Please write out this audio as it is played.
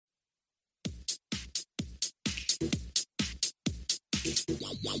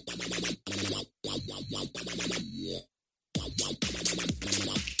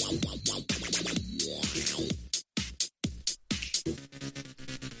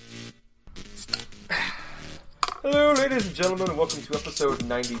Hello, ladies and gentlemen, and welcome to episode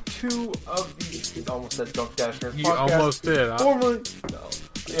 92 of the almost said Drunk Dash Nerds podcast. You almost did. Huh? Formerly, no,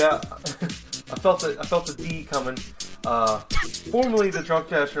 yeah, I felt the D coming. Formerly the Drunk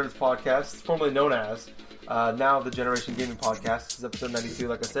Dash Nerds podcast, formerly known as now the Generation Gaming podcast. This is episode 92.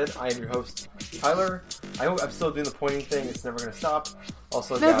 Like I said, I am your host, Tyler. I'm still doing the pointing thing. It's never gonna stop.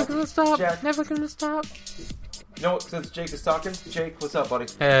 Also, never gonna stop. Jack. Never gonna stop. You know what? Since Jake is talking, Jake, what's up, buddy?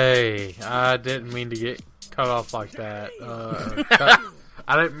 Hey, I didn't mean to get cut off like that.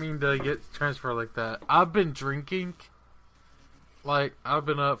 I didn't mean to get transferred like that. I've been drinking. Like, I've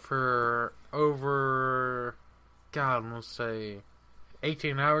been up for over, God, I'm going to say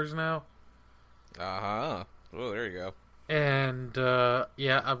 18 hours now. Uh-huh. Oh, there you go. And,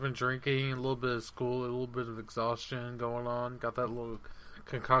 yeah, I've been drinking, a little bit of school, a little bit of exhaustion going on. Got that little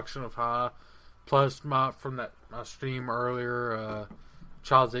concoction of high. Plus, from my stream earlier,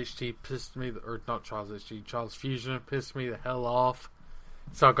 Child's HT pissed me, or not Child's HT, Child's Fusion pissed me the hell off.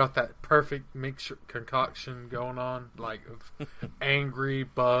 So I got that perfect mixture concoction going on, like of angry,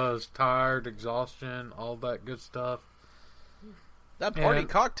 buzzed, tired, exhaustion, all that good stuff. That party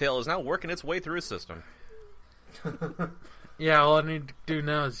cocktail is now working its way through his system. Yeah, all I need to do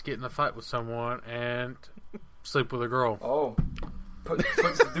now is get in a fight with someone and sleep with a girl. Oh, put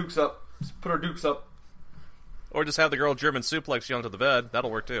some dukes up. Put our dukes up. Or just have the girl German suplex you onto the bed. That'll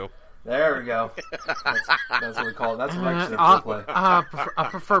work too. There we go. That's what we call it. That's what I should play. I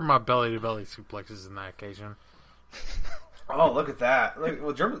prefer my belly-to-belly suplexes in that occasion. Oh, look at that.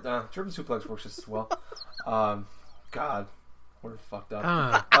 Well, German suplex works just as well. God, we're fucked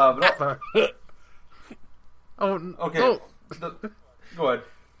up. Okay. Oh. Go ahead.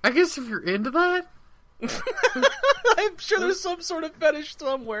 I guess if you're into that... I'm sure there's some sort of fetish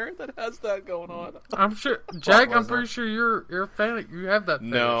somewhere that has that going on. I'm sure, Jack. I'm pretty sure you're a fan. You have that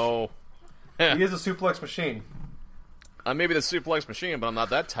fetish. No, he is a suplex machine. I may be the suplex machine, but I'm not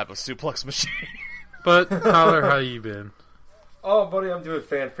that type of suplex machine. But Tyler, how you been? Oh, buddy, I'm doing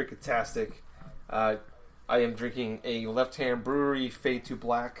fan-freaking-tastic. I am drinking a Left Hand Brewery Fade to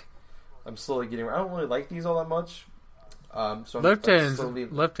Black. I'm slowly getting. I don't really like these all that much. So Left Hand is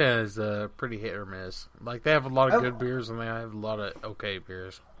pretty hit or miss. Like, they have a lot of good beers and they have a lot of okay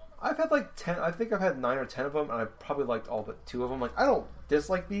beers. I've had like 10. I think I've had 9 or 10 of them, and I probably liked all but 2 of them. Like, I don't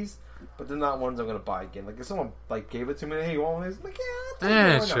dislike these, but they're not ones I'm gonna buy again. Like, if someone like gave it to me, hey, you want one of these? I'm like,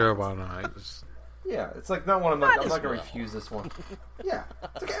 yeah, sure, why not? Yeah, it's like not one. I'm not gonna refuse this one. Yeah,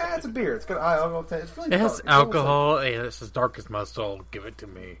 it's like, it's a beer. It's good. I'll go take it. It's really. It has alcohol and it's as dark as my soul. Give it to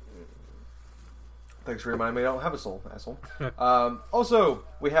me. Thanks for reminding me I don't have a soul, asshole. Also,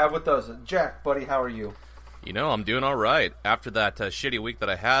 we have with us Jack, buddy. How are you? You know, I'm doing all right. After that shitty week that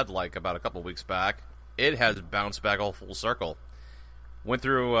I had, like about a couple weeks back, it has bounced back all full circle. Went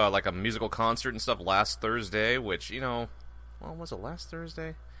through like a musical concert and stuff last Thursday, which, you know, well, was it last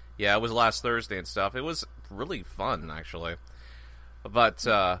Thursday? Yeah, it was last Thursday and stuff. It was really fun, actually. But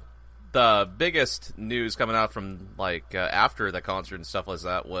the biggest news coming out from, like, after the concert and stuff like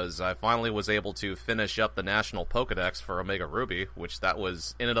that was I finally was able to finish up the National Pokedex for Omega Ruby, which that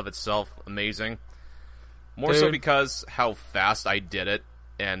was, in and of itself, amazing. More so because how fast I did it,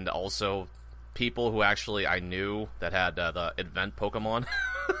 and also people who actually I knew that had the event Pokemon.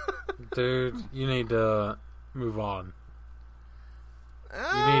 Dude, you need to move on.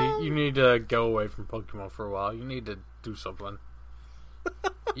 You need to go away from Pokemon for a while. You need to do something.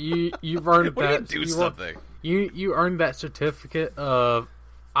 You've earned that. Do something. You earned that certificate of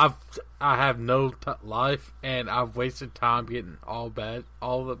I have no life and I've wasted time getting all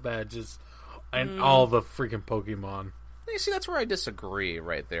the badges and all the freaking Pokemon. You see, that's where I disagree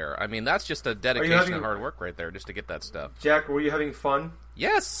right there. I mean, that's just a dedication and hard work right there just to get that stuff. Jack, were you having fun?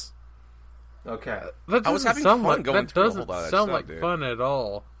 Yes. Okay. I was having fun going through a whole lot of that stuff, That doesn't sound like fun at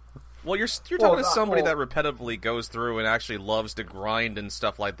all. Well, you're talking to somebody that repetitively goes through and actually loves to grind and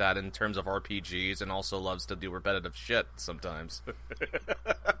stuff like that in terms of RPGs, and also loves to do repetitive shit sometimes.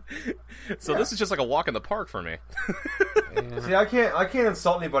 So this is just like a walk in the park for me. Yeah. See, I can't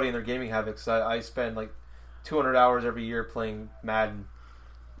insult anybody in their gaming habits. I spend like 200 hours every year playing Madden.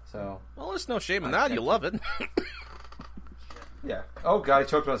 So well, there's no shame in that. You love it. Yeah. Oh god, I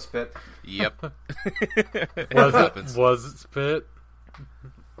choked on spit. Yep. Was it spit?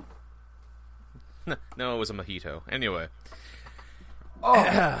 No, it was a mojito. Anyway.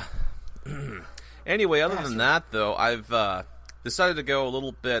 Oh. Anyway, other than that, though, I've decided to go a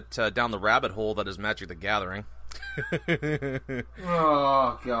little bit down the rabbit hole that is Magic the Gathering.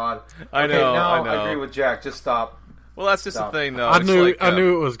 Oh God! I Okay, know. now I know. agree with Jack. Just stop. Well, that's just Stop. the thing, though. I It's knew like, I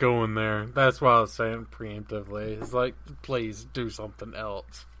knew it was going there. That's why I was saying preemptively. It's like, please do something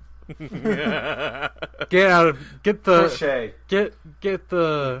else. Get Cliche.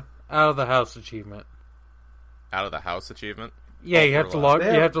 the out of the house achievement. out of the house achievement. Yeah, you for have to what? log.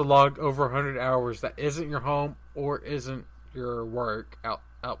 Yeah. You have to log over 100 hours. That isn't your home or isn't your work out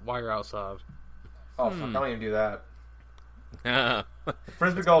while you're outside. Oh fuck! I don't even do that. Yeah.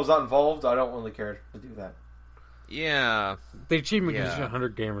 Frisbee golf is not involved. I don't really care to do that. Yeah. The achievement gives you Yeah.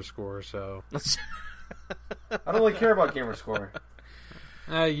 100 gamer score, so I don't really care about gamer score.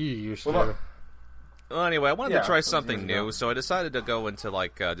 you used Well, to. look, Well, anyway, I wanted Yeah, to try that was something years ago. new, so I decided to go into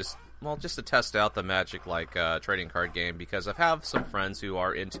like just to test out the Magic trading card game because I have some friends who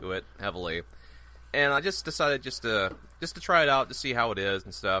are into it heavily, and I just decided just to try it out to see how it is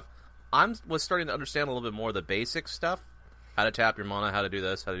and stuff. Was starting to understand a little bit more of the basic stuff, how to tap your mana, how to do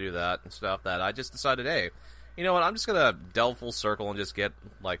this, how to do that, and stuff. That I just decided, hey, you know what? I'm just gonna delve full circle and just get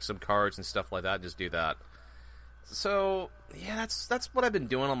like some cards and stuff like that, and just do that. So yeah, that's what I've been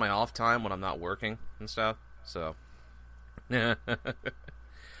doing on my off time when I'm not working and stuff. So yeah,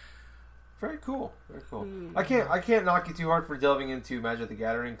 Very cool. Very cool. I can't knock you too hard for delving into Magic the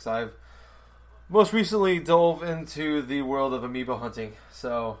Gathering because I've most recently dove into the world of amiibo hunting.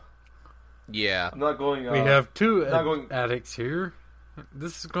 So yeah. I'm not going. We have two not going- addicts here.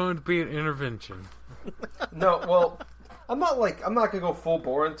 This is going to be an intervention. No, well, I'm not gonna go full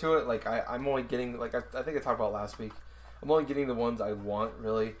bore into it. Like I'm only getting I think I talked about last week. I'm only getting the ones I want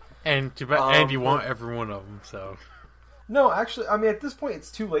really. And you want every one of them, so. No, actually, I mean at this point it's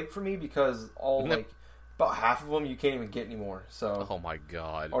too late for me because all Nope. like about half of them you can't even get anymore. So Oh my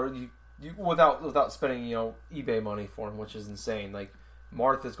god. or you without spending eBay money for them, which is insane. Like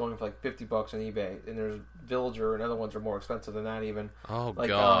Marth is going for like $50 on eBay, and there's Villager and other ones are more expensive than that even. Oh Like,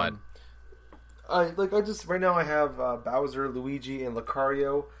 god. I just right now I have Bowser, Luigi, and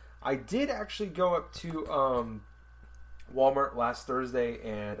Lucario. I did actually go up to Walmart last Thursday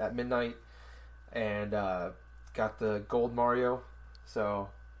and at midnight and got the Gold Mario. So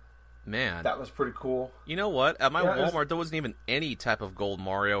Man. that was pretty cool. You know what? At my Yeah, it was- Walmart, there wasn't even any type of Gold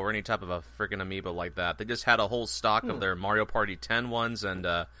Mario or any type of a freaking amiibo like that. They just had a whole stock of their Mario Party 10 ones and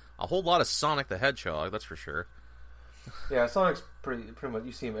a whole lot of Sonic the Hedgehog, that's for sure. Yeah, Sonic's pretty much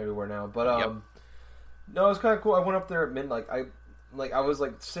you see him everywhere now. But Yep. no, it was kind of cool. I went up there at midnight. I was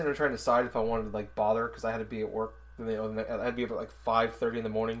sitting there trying to decide if I wanted to bother because I had to be at work. I had to be up at 5:30 in the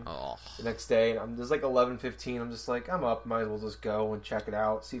morning Oh. the next day, and I'm just 11:15. I'm just I'm up. Might as well just go and check it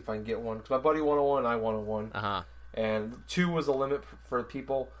out, see if I can get one. Because my buddy wanted one, and I wanted one, Uh-huh. and 2 was the limit for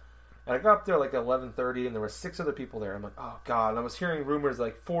people. And I got up there at 11:30, and there were 6 other people there. I'm like, oh god! And I was hearing rumors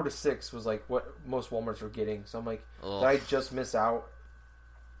 4 to 6 was what most WalMarts were getting. So I'm like, Ugh. did I just miss out?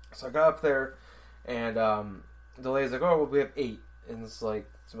 So I got up there, and the lady's like, oh, well, we have 8, and it's I'm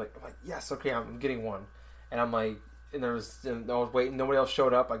like, yes, okay, I'm getting one, and I'm like. And I was waiting. Nobody else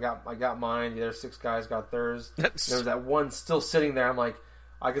showed up. I got mine. The other 6 guys got theirs. There was that one still sitting there. I'm like,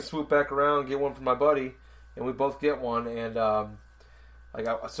 I can swoop back around and get one for my buddy, and we both get one. And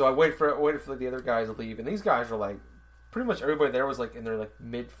so I waited for the other guys to leave. And these guys were pretty much everybody there was in their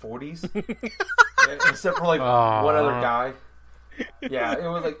mid 40s, except for one other guy. Yeah, it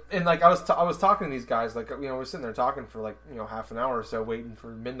was and I was talking to these guys we're sitting there talking for half an hour or so waiting for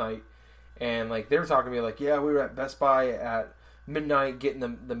midnight. And they were talking to me yeah, we were at Best Buy at midnight getting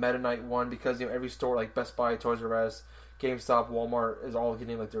the Meta Knight one because every store Best Buy, Toys R Us, GameStop, Walmart is all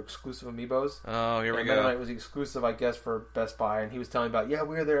getting their exclusive amiibos. Oh, here we and go. Meta Knight was exclusive, I guess, for Best Buy. And he was telling me about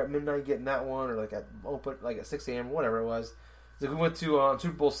we were there at midnight getting that one, or at open at 6 a.m. whatever it was. We went to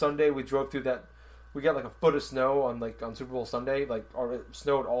Super Bowl Sunday. We drove through that. We got a foot of snow on Super Bowl Sunday. Or it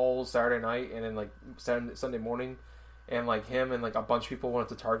snowed all Saturday night and then Sunday morning. And him and a bunch of people went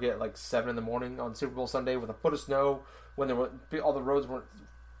to Target at 7 in the morning on Super Bowl Sunday with a foot of snow when all the roads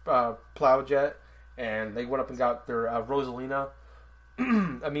weren't plowed yet. And they went up and got their Rosalina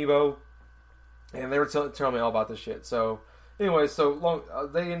amiibo. And they were telling me all about this shit. So anyway,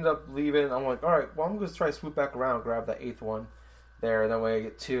 they ended up leaving. I'm like, all right, well I'm going to try to swoop back around and grab that 8th one there. That way I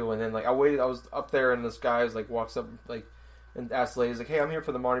get 2. And then I waited. I was up there and this guy walks up and asks the lady, hey, I'm here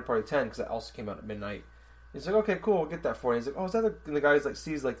for the Mario Party 10 because that also came out at midnight. He's like, okay, cool, we'll get that for you. He's like, oh, is that and the guy's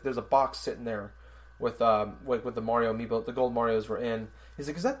sees there's a box sitting there with with the Mario amiibo, the gold Marios were in. He's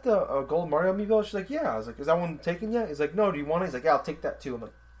like, is that the gold Mario amiibo? She's like, yeah. I was like, is that one taken yet? He's like, no, do you want it? He's like, yeah, I'll take that too. I'm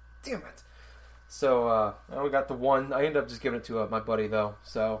like, damn it. So I only got the one. I ended up just giving it to my buddy though.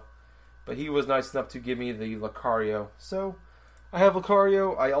 So, but he was nice enough to give me the Lucario. So I have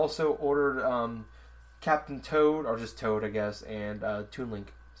Lucario. I also ordered Captain Toad, or just Toad, I guess, and Toon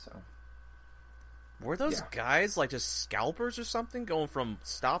Link. So, were those guys like just scalpers or something, going from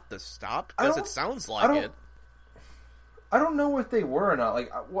stop to stop? I Because don't- it sounds like it. I don't know if they were or not.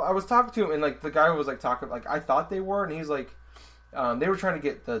 Like, I was talking to him, and like the guy was like talking, like I thought they were, and he's like, they were trying to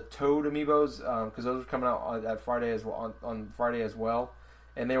get the Toad amiibos because those were coming out at Friday as well on Friday as well,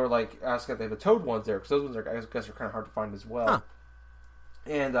 and they were like asking if they have the Toad ones there because those ones are, I guess are kind of hard to find as well. Huh.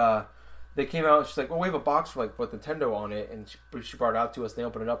 And they came out, and she's like, "Well, we have a box with Nintendo on it," and she brought it out to us. And they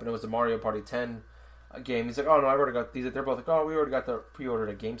opened it up, and it was the Mario Party 10 game. He's like, "Oh no, I've already got these." They're both like, "Oh, we already got the pre-ordered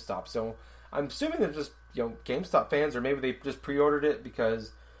at GameStop." So I'm assuming they're just GameStop fans, or maybe they just pre-ordered it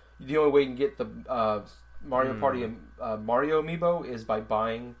because the only way you can get the Mario Party Mario amiibo is by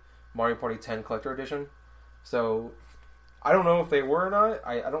buying Mario Party 10 Collector Edition. So I don't know if they were or not.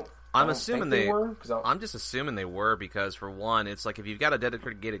 I'm assuming think they were. I'm just assuming they were because, for one, it's like if you've got a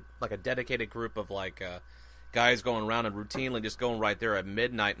dedicated group of guys going around and routinely just going right there at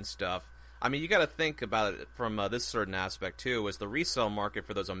midnight and stuff. I mean, you got to think about it from this certain aspect too. Is the resale market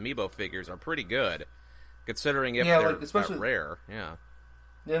for those amiibo figures are pretty good, considering if they're especially that rare. Yeah.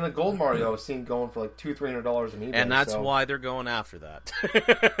 And the Gold Mario I was seeing going for like $200-$300 on eBay. And that's so. why they're going after that.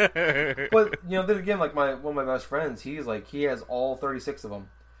 But then again, like one of my best friends, he has all 36 of them,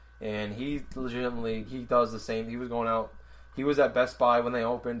 and he does the same. He was going out. He was at Best Buy when they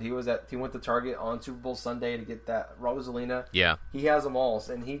opened. He went to Target on Super Bowl Sunday to get that Rosalina. Yeah. He has them all,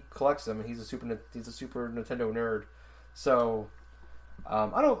 and he collects them. And he's a Super Nintendo nerd. So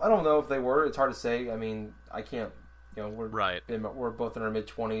I don't know if they were. It's hard to say. I mean, I can't. We're both in our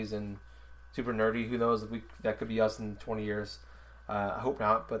mid-20s and super nerdy. Who knows? That could be us in 20 years. I hope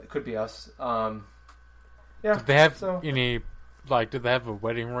not, but it could be us. Yeah. Did they have any? Did they have a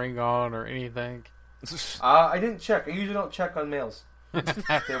wedding ring on or anything? I didn't check. I usually don't check on males. If they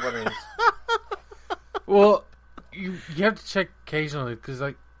have wedding rings. Well, you have to check occasionally because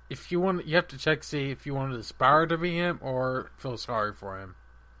if you want, you have to check see if you want to aspire to be him or feel sorry for him.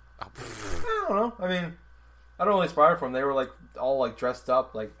 I don't know. I mean, I don't really aspire for them. They were all dressed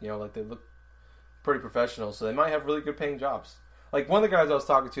up, they look pretty professional, so they might have really good paying jobs. Like one of the guys I was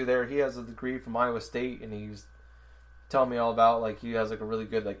talking to there, he has a degree from Iowa State, and he was telling me all about he has a really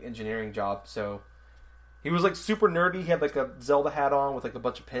good engineering job. So he was super nerdy. He had a Zelda hat on with a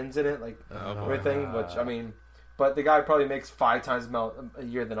bunch of pins in it, everything. Which I mean, but the guy probably makes 5 times a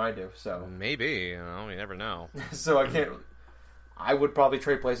year than I do. So maybe you never know. So I can't. I would probably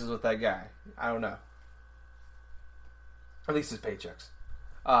trade places with that guy. I don't know. At least his paychecks.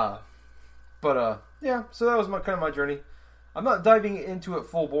 Yeah, so that was kind of my journey. I'm not diving into it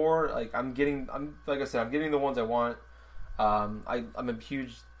full bore. I'm getting the ones I want. I'm a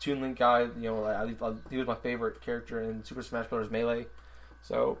huge Toon Link guy. He was my favorite character in Super Smash Bros. Melee.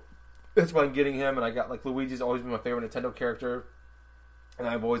 So that's why I'm getting him. And I got Luigi's always been my favorite Nintendo character. And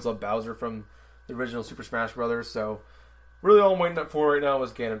I've always loved Bowser from the original Super Smash Bros. So really all I'm waiting for right now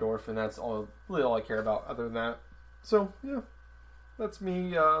is Ganondorf, and that's all I care about other than that. So, yeah, that's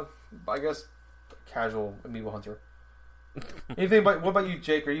me, I guess, casual amiibo hunter. What about you,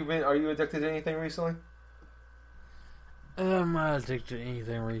 Jake? Are you addicted to anything recently? I'm not addicted to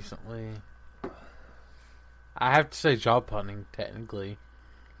anything recently. I have to say job hunting, technically.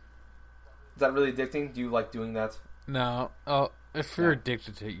 Is that really addicting? Do you like doing that? No. If you're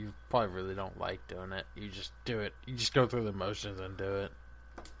addicted to it, you probably really don't like doing it. You just do it. You just go through the motions and do it.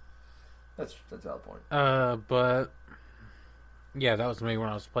 That's a valid point. But yeah, that was me when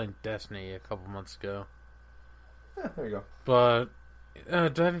I was playing Destiny a couple months ago. Yeah, there you go. But do I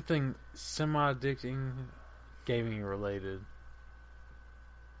have anything semi-addicting, gaming related?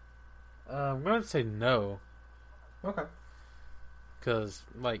 I'm gonna say no. Okay. Because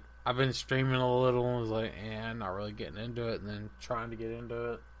I've been streaming a little and was not really getting into it, and then trying to get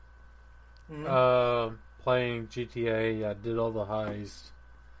into it. Mm-hmm. Playing GTA, I did all the heists.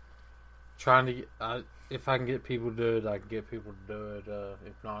 Trying to get, if I can get people to do it, I can get people to do it.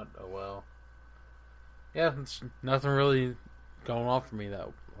 If not, oh well. Yeah, it's nothing really going on for me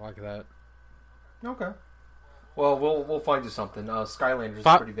like that. Okay. Well, we'll find you something. Skylanders is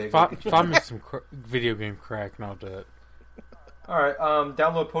pretty big. Find me some video game crack, and I'll do it. All right.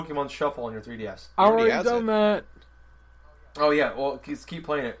 Download Pokemon Shuffle on your 3DS. I already done that. Oh yeah. Well, just keep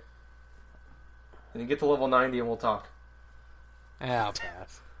playing it, and you get to level 90, and we'll talk. Yeah, I'll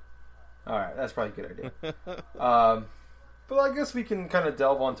pass. All right, that's probably a good idea. But I guess we can kind of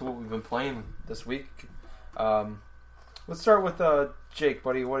delve onto what we've been playing this week. Let's start with Jake,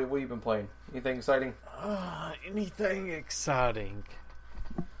 buddy. What have you been playing? Anything exciting? Anything exciting?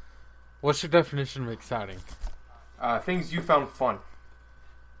 What's your definition of exciting? Things you found fun.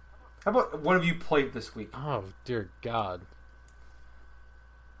 How about what have you played this week? Oh dear God.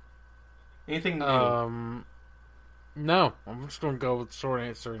 Anything new? No. I'm just gonna go with the short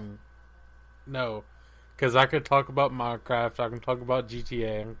answer and no, because I could talk about Minecraft. I can talk about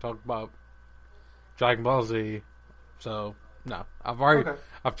GTA. I can talk about Dragon Ball Z. So no,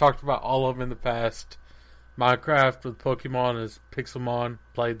 I've talked about all of them in the past. Minecraft with Pokemon is Pixelmon.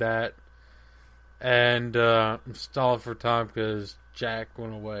 Played that, and I'm stalling for time because Jack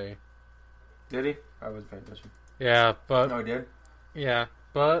went away. Did he? I wasn't paying attention. Yeah, but No, he did. yeah,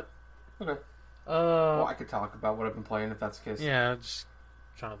 but Okay. Well, I could talk about what I've been playing if that's the case. yeah, just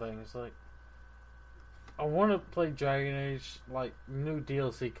trying to think. It's like I want to play Dragon Age. Like new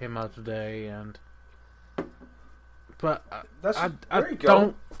DLC came out today, but There you go.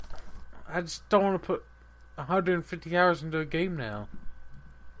 don't. I just don't want to put 150 hours into a game now.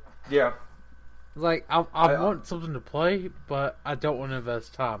 Yeah. Like I want something to play, but I don't want to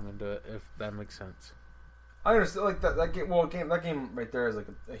invest time into it. If that makes sense. I understand, like that game. Well, that game right there is like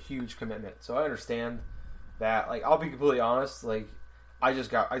a huge commitment. So I understand that. Like, I'll be completely honest. Like, I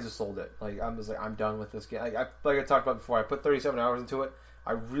just sold it. Like, I'm done with this game. Like I talked about before, I put 37 hours into it.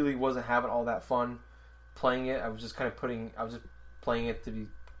 I really wasn't having all that fun playing it. I was just playing it to be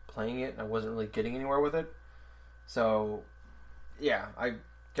playing it. And I wasn't really getting anywhere with it. So, yeah, I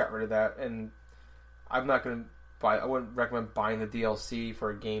got rid of that, and I'm not gonna. I wouldn't recommend buying the DLC for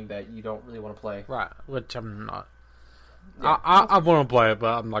a game that you don't really want to play. Right, which I'm not. Yeah. I want to play it,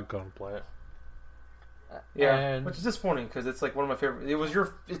 but I'm not going to play it. Yeah, which is disappointing because it's like one of my favorite.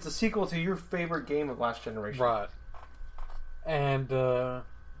 It's a sequel to your favorite game of last generation. Right. And I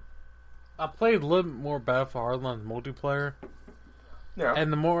played a little bit more Battlefield Hardline multiplayer. Yeah.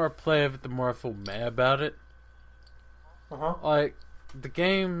 And the more I play of it, the more I feel mad about it. Like the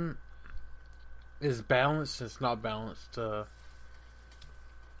game is balanced. It's not balanced.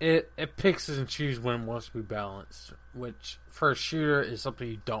 It picks and chooses when it wants to be balanced, which for a shooter is something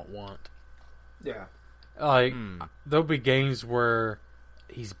you don't want. Yeah. Like there'll be games where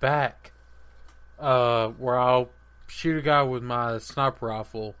he's back, where I'll shoot a guy with my sniper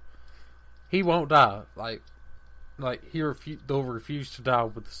rifle. He won't die. Like they'll refuse to die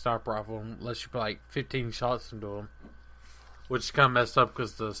with the sniper rifle unless you put like 15 shots into him. Which is kind of messed up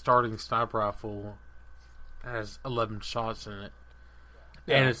because the starting sniper rifle has 11 shots in it.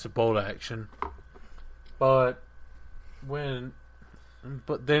 Yeah. And it's a bolt action. But then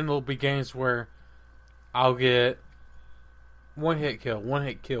there'll be games where I'll get one hit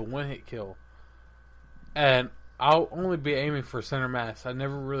kill. And I'll only be aiming for center mass. I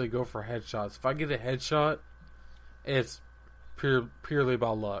never really go for headshots. If I get a headshot, it's purely by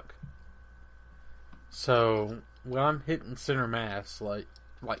luck. So when I'm hitting center mass, like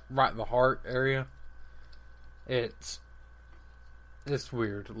right in the heart area, it's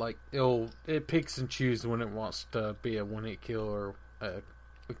weird. Like it picks and chooses when it wants to be a one hit kill or a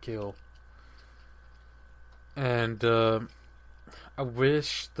kill. And I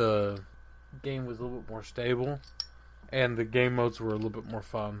wish the game was a little bit more stable and the game modes were a little bit more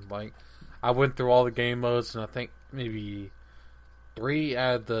fun. Like I went through all the game modes and I think maybe 3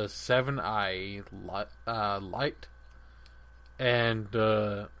 out of the 7 I liked. And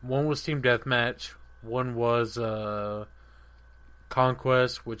one was Team Deathmatch. One was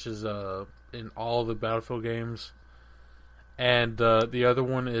Conquest, which is in all the Battlefield games. And the other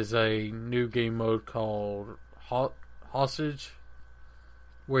one is a new game mode called Hostage,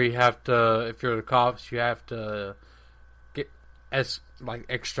 where you have to, if you're the cops, you have to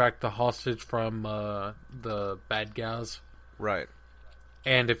extract the hostage from the bad guys. Right.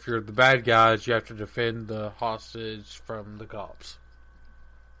 And if you're the bad guys, you have to defend the hostage from the cops.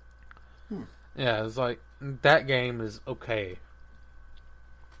 Yeah, it's like, that game is okay.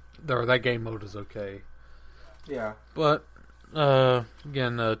 Or that game mode is okay. Yeah. But,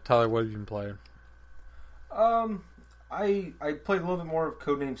 again, Tyler, what have you been playing? I played a little bit more of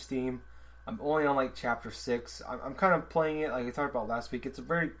Codename Steam. I'm only on like chapter 6. I'm kind of playing it like I talked about last week. It's a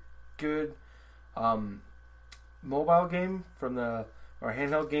very good mobile game or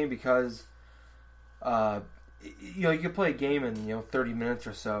handheld game because you can play a game in 30 minutes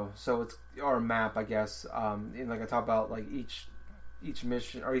or so. So it's or a map, I guess. And like I talked about, like each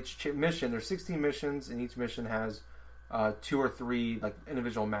mission or each mission. There's 16 missions, and each mission has 2 or 3 like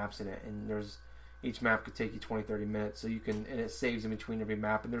individual maps in it, and each map could take you 20-30 minutes, so you can, and it saves in between every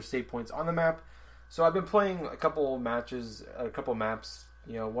map, and there's save points on the map. So I've been playing a couple maps,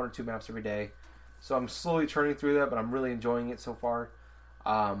 1 or 2 maps every day. So I'm slowly churning through that, but I'm really enjoying it so far.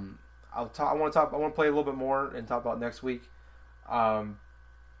 I want to play a little bit more and talk about next week.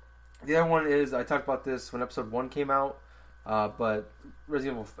 The other one is, I talked about this when episode 1 came out, but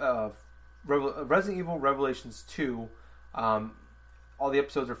Resident Evil Revelations 2, all the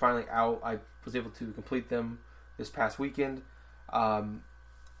episodes are finally out. I was able to complete them this past weekend.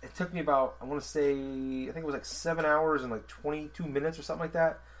 It took me about, I want to say, I think it was like 7 hours and like 22 minutes or something like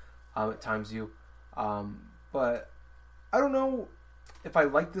that. It times you. But I don't know if I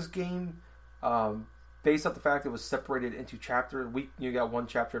like this game based off the fact it was separated into chapter week. You got one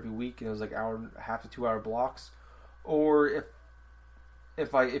chapter every week, and it was like hour and a half to 2 hour blocks, or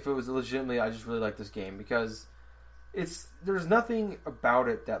if it was legitimately, I just really like this game because there's nothing about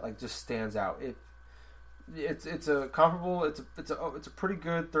it that like just stands out. It's a comparable. It's a pretty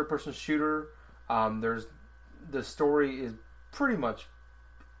good third person shooter. The story is pretty much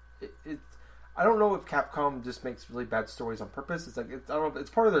I don't know if Capcom just makes really bad stories on purpose. I don't know. It's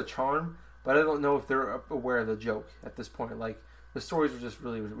part of their charm, but I don't know if they're aware of the joke at this point. Like the stories are just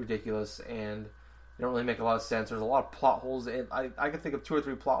really ridiculous and they don't really make a lot of sense. There's a lot of plot holes, and I can think of 2 or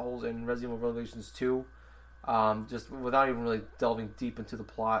 3 plot holes in Resident Evil Revelations 2, just without even really delving deep into the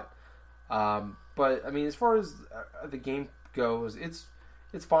plot. But I mean, as far as the game goes, it's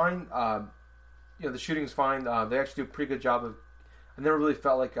fine. The shooting's fine. They actually do a pretty good job of. I never really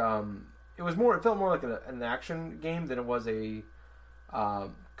felt like it felt more like an action game than it was a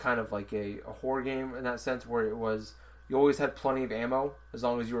kind of like a horror game in that sense, where it was you always had plenty of ammo as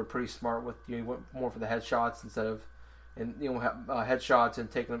long as you were pretty smart with you went more for the headshots instead of headshots and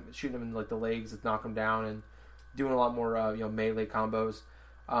shooting them in like the legs to knock them down and doing a lot more melee combos.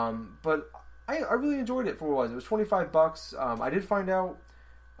 But I really enjoyed it for what it was. It was $25. I did find out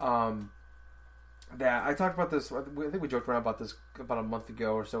that I talked about this. I think we joked around about this about a month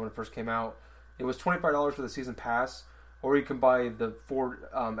ago or so when it first came out. It was $25 for the season pass, or you can buy the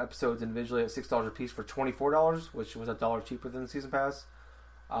 4 episodes individually at $6 a piece for $24, which was $1 cheaper than the season pass.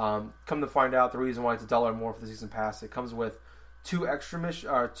 Come to find out, the reason why it's $1 more for the season pass, it comes with 2 extra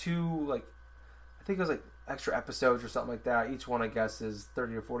I think it was like extra episodes or something like that. Each one, I guess, is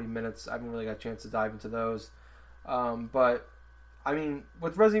 30 or 40 minutes. I haven't really got a chance to dive into those. But I mean,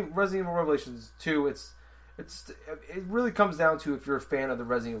 with Resident Evil Revelations 2, it really comes down to if you're a fan of the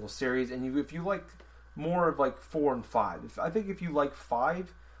Resident Evil series, and if you like more of like 4 and 5. I think if you like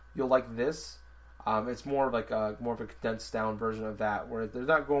 5, you'll like this. It's more of a condensed down version of that, where they're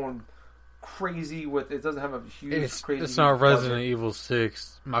not going crazy with. It doesn't have a huge crazy. It's not budget. Resident Evil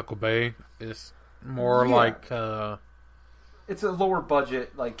 6, Michael Bay. It's more like. It's a lower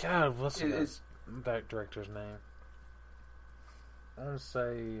budget. Like God, what's that director's name? I want to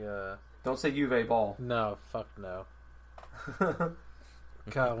say. Don't say Uwe Ball. No, fuck no.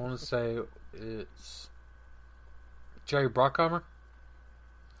 God, I want to say it's Jerry Bruckheimer.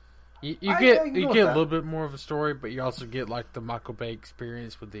 You get a little bit more of a story, but you also get like the Michael Bay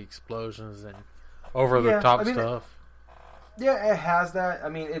experience with the explosions and over the top stuff. It has that. I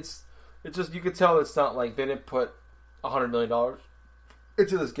mean, it's just you could tell it's not like they didn't put $100 million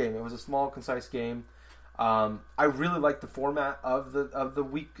into this game. It was a small, concise game. I really like the format of the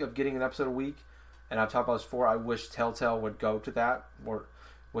week of getting an episode a week, and I've talked about this before. I wish Telltale would go to that, or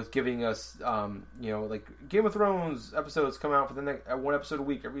with giving us, like Game of Thrones episodes come out for the next 1 episode a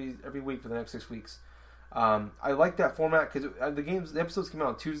week every week for the next 6 weeks. I like that format because the episodes came out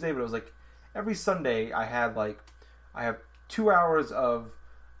on Tuesday, but it was like every Sunday I have 2 hours of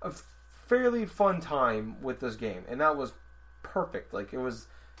fairly fun time with this game, and that was perfect. Like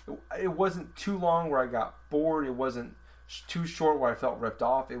it wasn't too long where I got bored. It wasn't too short where I felt ripped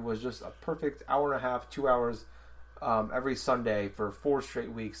off. It was just a perfect hour and a half, 2 hours every Sunday for 4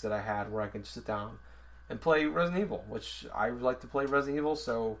 straight weeks that I had where I could sit down and play Resident Evil, which I like to play Resident Evil.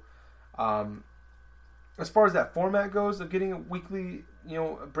 So as far as that format goes of getting a weekly,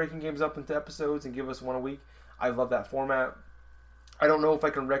 breaking games up into episodes and give us 1 a week, I love that format. I don't know if I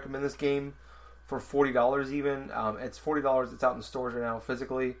can recommend this game for $40 even. It's $40. It's out in the stores right now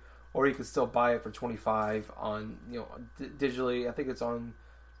physically, or you can still buy it for $25 on digitally. I think it's on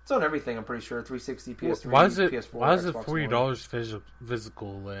everything. I'm pretty sure 360, PS3, PS4. Why is it $40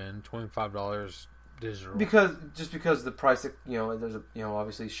 physical and $25 digital? Because the price, there's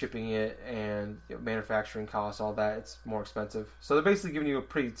obviously shipping it and manufacturing costs, all that. It's more expensive. So they're basically giving you a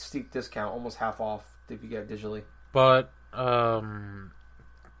pretty steep discount, almost half off if you get it digitally. But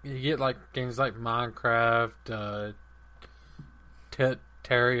you get like games like Minecraft,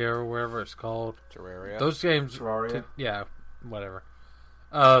 Terraria or whatever it's called. Terraria. Those games, Terraria. Whatever.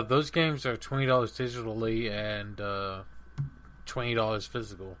 Those games are $20 digitally and $20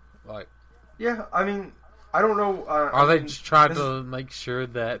 physical. Like, yeah, I mean, I don't know. Are they just trying to make sure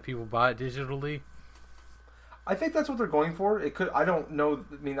that people buy it digitally? I think that's what they're going for. It could. I don't know.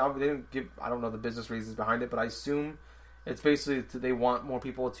 I mean, they didn't give. I don't know the business reasons behind it, but I assume it's basically they want more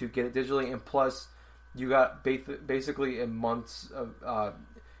people to get it digitally, and plus, you got basically in months of.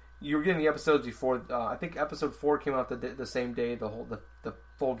 You were getting the episodes before. I think episode 4 came out the same day the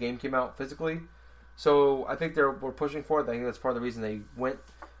full game came out physically. So I think we're pushing for it. I think that's part of the reason they went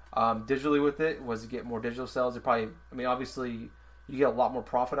digitally with it, was to get more digital sales. It probably. I mean, obviously, you get a lot more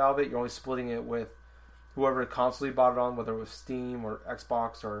profit out of it. You're only splitting it with whoever console you bought it on, whether it was Steam or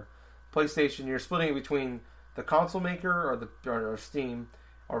Xbox or PlayStation. You're splitting it between the console maker or Steam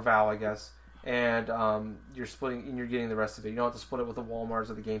or Valve, I guess, and you're splitting and you're getting the rest of it. You don't have to split it with the Walmarts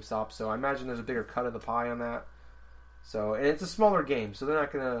or the GameStop. So I imagine there's a bigger cut of the pie on that. So, and it's a smaller game, so they're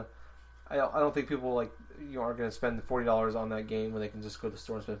not gonna. I don't think people are gonna spend $40 on that game when they can just go to the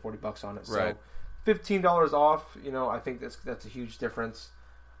store and spend $40 on it. Right. So $15 off. I think that's a huge difference.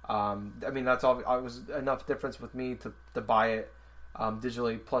 I mean, that's all. It was enough difference with me to buy it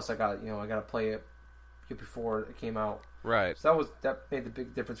digitally. Plus, I got to play it before it came out. Right. So that made the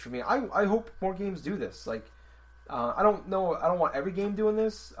big difference for me. I hope more games do this. I don't know. I don't want every game doing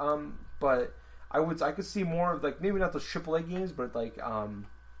this. But I could see more of maybe not those AAA games, but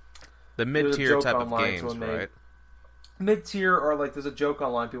the mid-tier type of games, right? Mid-tier, or there's a joke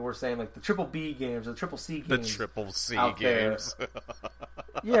online. People were saying the triple B games, or triple C games. The triple C games.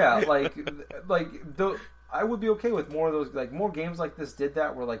 Yeah, I would be okay with more of those. More games like this did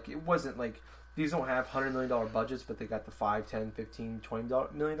that, where it wasn't these don't have $100 million budgets, but they got the $5, $10, $15,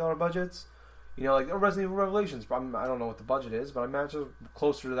 $20 million budgets. Resident Evil Revelations. I don't know what the budget is, but I imagine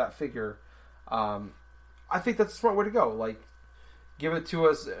closer to that figure. I think that's a smart way to go. Give it to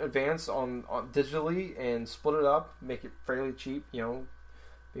us advance on digitally and split it up, make it fairly cheap.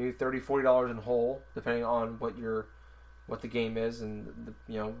 Maybe $30, $40 in whole, depending on what the game is and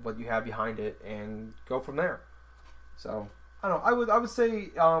what you have behind it, and go from there. So I don't know. I would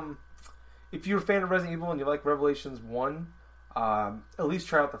say if you're a fan of Resident Evil and you like Revelations 1, at least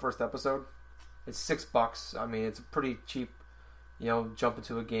try out the first episode. It's $6. I mean, it's a pretty cheap, jump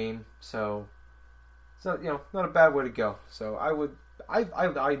into a game. So it's not not a bad way to go. So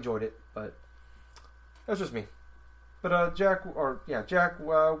I enjoyed it, but that's just me. But Jack, what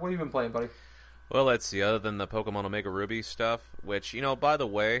have you been playing, buddy? Well, let's see. Other than the Pokemon Omega Ruby stuff, which by the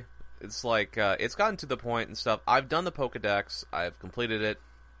way, it's it's gotten to the point and stuff. I've done the Pokedex. I've completed it,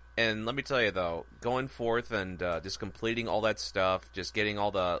 and let me tell you though, going forth and just completing all that stuff, just getting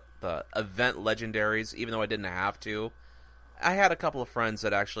all the event legendaries, even though I didn't have to. I had a couple of friends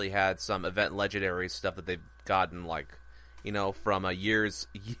that actually had some event legendary stuff that they've gotten from years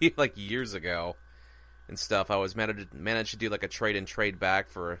ago and stuff. I was managed to do a trade and trade back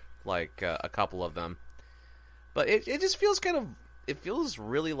for a couple of them, but it just feels it feels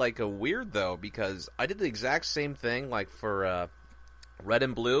really a weird though, because I did the exact same thing for Red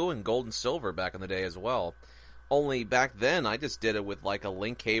and Blue and Gold and Silver back in the day as well. Only back then I just did it with a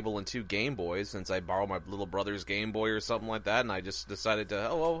link cable and 2 Game Boys, since I borrowed my little brother's Game Boy or something like that, and I just decided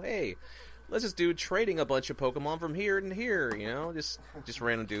to hey, let's just do trading a bunch of Pokemon from here and here, just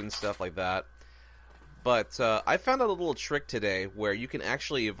random doing stuff like that. But I found out a little trick today where you can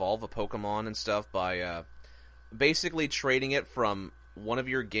actually evolve a Pokemon and stuff by basically trading it from one of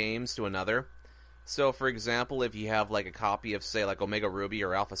your games to another. So, for example, if you have a copy of, say, Omega Ruby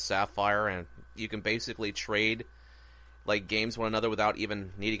or Alpha Sapphire, and you can basically trade games one another without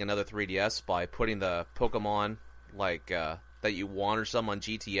even needing another 3DS by putting the Pokemon that you want or some on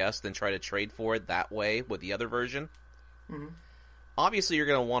GTS, then try to trade for it that way with the other version. Mm-hmm. Obviously, you're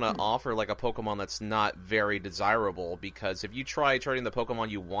going to want to offer a Pokemon that's not very desirable, because if you try trading the Pokemon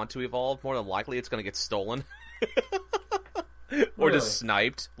you want to evolve, more than likely it's going to get stolen. Or Really? Just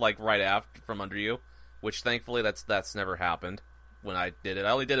sniped, right after from under you. Which, thankfully, that's never happened when I did it.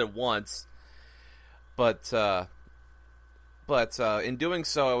 I only did it once. But in doing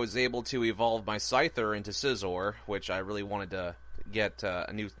so, I was able to evolve my Scyther into Scizor, which I really wanted to get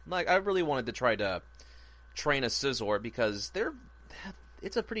a new... I really wanted to try to train a Scizor, because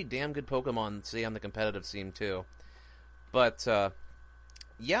it's a pretty damn good Pokemon, say, on the competitive scene, too. But,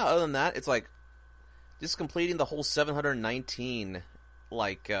 yeah, other than that, it's just completing the whole 719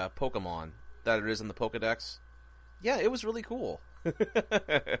 Pokemon that it is in the Pokedex. Yeah, it was really cool.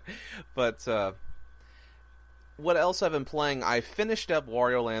 But what else I've been playing? I finished up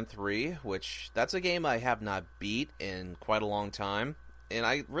Wario Land 3, which that's a game I have not beat in quite a long time, and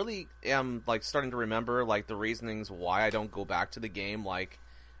I really am starting to remember the reasonings why I don't go back to the game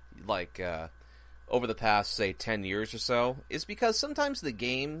over the past, say, 10 years or so, is because sometimes the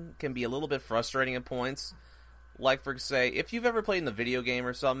game can be a little bit frustrating at points Like, for say, if you've ever played in the video game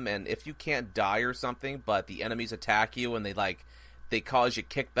or something, and if you can't die or something, but the enemies attack you and they cause you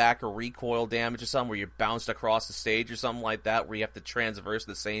kickback or recoil damage or something, where you're bounced across the stage or something like that, where you have to transverse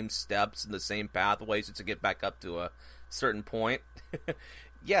the same steps and the same pathways to get back up to a certain point.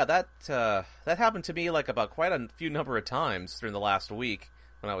 Yeah, that happened to me like about quite a few number of times during the last week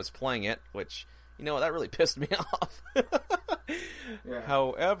when I was playing it, which, that really pissed me off. Yeah.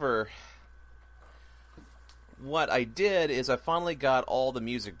 However, what I did is I finally got all the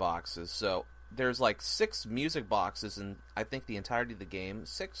music boxes. So there's like 6 music boxes in, I think, the entirety of the game.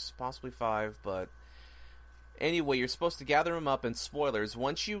 6, possibly 5, but anyway, you're supposed to gather them up, and spoilers,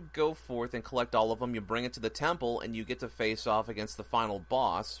 once you go forth and collect all of them, you bring it to the temple, and you get to face off against the final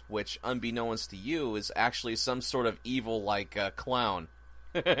boss, which, unbeknownst to you, is actually some sort of evil, like, clown.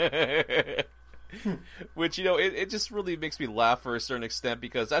 Which, it just really makes me laugh for a certain extent,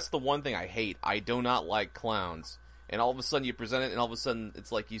 because that's the one thing I hate. I do not like clowns. And all of a sudden you present it, and all of a sudden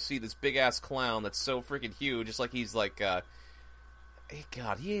it's like you see this big-ass clown that's so freaking huge, just like he's like,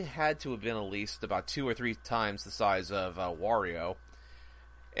 God, he had to have been at least about 2 or 3 times the size of Wario.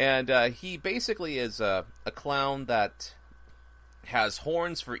 And he basically is a clown that has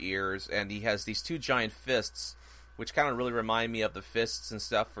horns for ears, and he has these 2 giant fists, which kind of really remind me of the fists and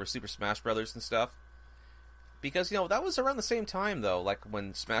stuff for Super Smash Brothers and stuff. Because, that was around the same time, though, like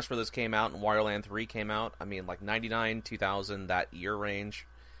when Smash Brothers came out and Wario Land 3 came out. I mean, like 99, 2000, that year range.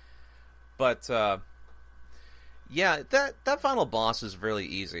 But, yeah, that final boss is really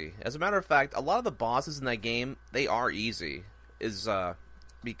easy. As a matter of fact, a lot of the bosses in that game, they are easy.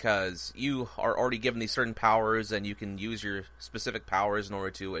 Because you are already given these certain powers, and you can use your specific powers in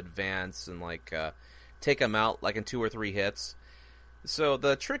order to advance and, like, take them out, like, in 2 or 3 hits. So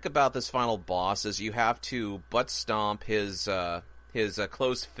the trick about this final boss is you have to butt stomp his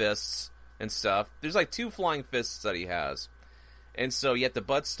closed fists and stuff. There's like 2 flying fists that he has. And so you have to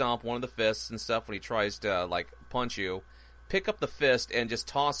butt stomp one of the fists and stuff when he tries to, like, punch you. Pick up the fist and just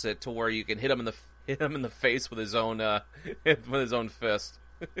toss it to where you can hit him in the face with his own fist.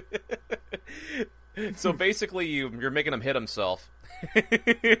 So basically, you're making him hit himself.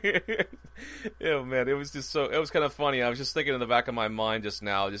 Oh man, it was kind of funny. I was just thinking in the back of my mind just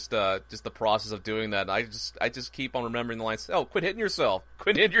now, just the process of doing that. And I just keep on remembering the lines. Oh, quit hitting yourself!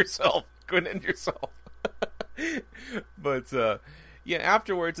 Quit hitting yourself! Quit hitting yourself! But yeah,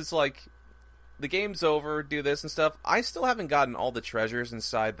 afterwards it's like the game's over. Do this and stuff. I still haven't gotten all the treasures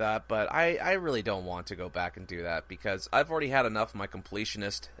inside that, but I really don't want to go back and do that because I've already had enough of my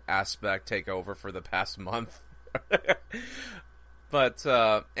completionist aspect take over for the past month. But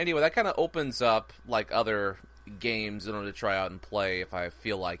anyway, that kind of opens up like other games in order to try out and play if I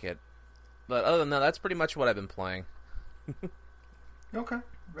feel like it. But other than that, that's pretty much what I've been playing. Okay,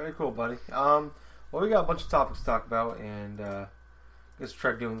 very cool, buddy. Well, we got a bunch of topics to talk about, and we'll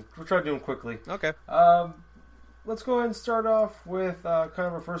try to do them quickly. Okay. Let's go ahead and start off with kind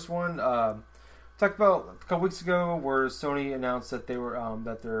of our first one. Talked about a couple weeks ago where Sony announced that they were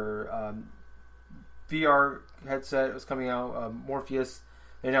that their VR headset was coming out, Morpheus.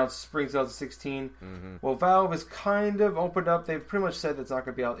 They announced spring 2016. Mm-hmm. Well, Valve has kind of opened up. They've pretty much said that's not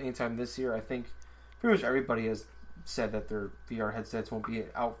going to be out anytime this year. I think pretty much everybody has said that their VR headsets won't be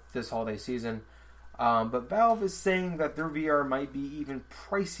out this holiday season. But Valve is saying that their VR might be even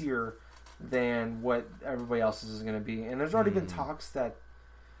pricier than what everybody else's is going to be. And there's already been talks that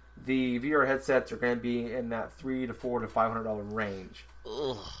the VR headsets are going to be in that $300 to $400 to $500 range.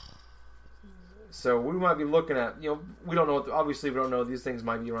 Ugh. So we might be looking at, we don't know. Obviously, we don't know. These things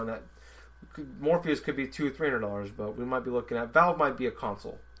might be around that. Morpheus could be $200-$300, but we might be looking at Valve might be a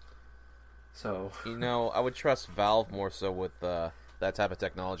console. So I would trust Valve more so with that type of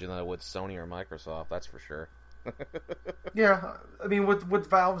technology than I would Sony or Microsoft. That's for sure. Yeah, I mean, with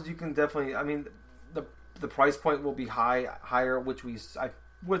Valve's, you can definitely. I mean, the price point will be higher, which I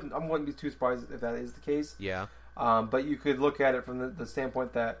wouldn't be too surprised if that is the case. Yeah. But you could look at it from the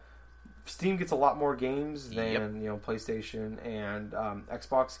standpoint that Steam gets a lot more games than PlayStation and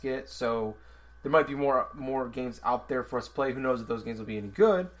Xbox get, so there might be more games out there for us to play. Who knows if those games will be any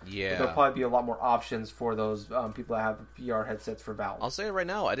good? Yeah, there'll probably be a lot more options for those people that have VR headsets for Valve. I'll say it right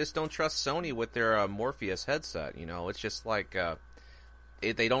now, I just don't trust Sony with their Morpheus headset. It's just like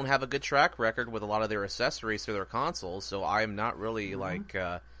they don't have a good track record with a lot of their accessories for their consoles, so I'm not really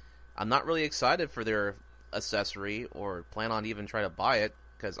I'm not really excited for their accessory or plan on even try to buy it.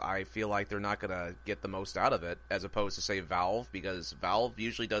 Because I feel like they're not going to get the most out of it, as opposed to, say, Valve, because Valve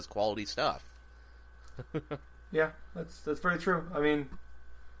usually does quality stuff. Yeah, that's very true. I mean,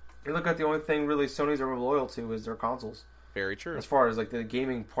 you look at the only thing really Sony's ever loyal to is their consoles. Very true. As far as like the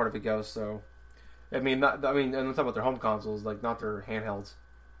gaming part of it goes, so and I'm talking about their home consoles, like not their handhelds,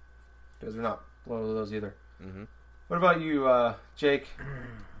 because they're not one of those either. Mm-hmm. What about you, Jake?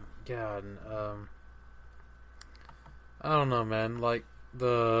 God, I don't know, man. Like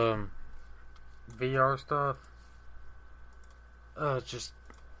the VR stuff, just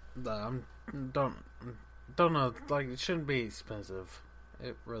don't know. Like it shouldn't be expensive.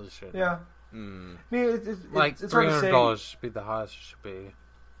 It really shouldn't. Yeah. Mm. I mean, like it's hard to say. $300 should be the highest it should be.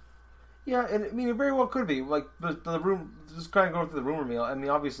 Yeah, and I mean, it very well could be. Like the room, just kind of going through the rumor mill. I mean,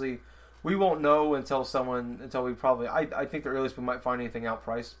 obviously, we won't know until we probably. I think the earliest we might find anything out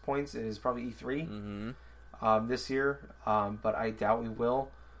price points is probably E3 this year, but I doubt we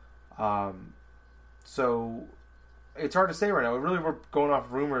will. So it's hard to say right now. We're going off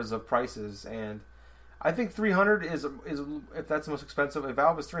rumors of prices, and I think 300 is if that's the most expensive. If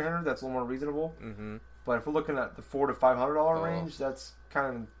Valve is 300, that's a little more reasonable. Mm-hmm. But if we're looking at the $400 to $500 range, that's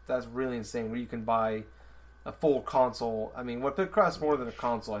really insane. Where you can buy a full console. I mean, what it costs more than a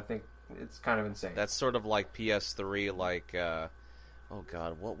console, I think it's kind of insane. That's sort of like PS3, like oh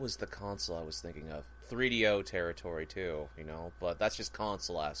god, what was the console I was thinking of? 3DO territory too, you know. But that's just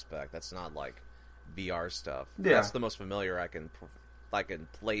console aspect. That's not like VR stuff. Yeah. That's the most familiar I can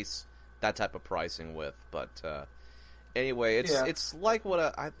place that type of pricing with. But anyway, it's like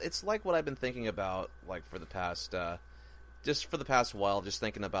what I've been thinking about, like for the past while, just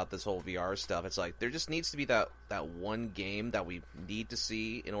thinking about this whole VR stuff. It's like there just needs to be that one game that we need to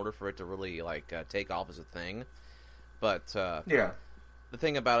see in order for it to really take off as a thing. But the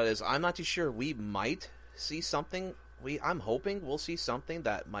thing about it is, I'm not too sure. We might see something. I'm hoping we'll see something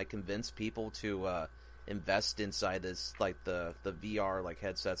that might convince people to invest inside this, like the VR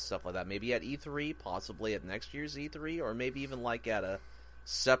headsets, stuff like that. Maybe at E3, possibly at next year's E3, or maybe even at a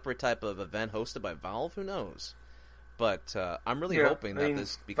separate type of event hosted by Valve. Who knows? But I'm really hoping that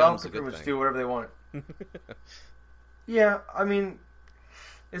this becomes a good thing. Valve can do whatever they want. Yeah, I mean,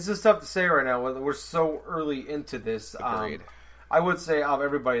 it's just tough to say right now. We're so early into this. Agreed. I would say of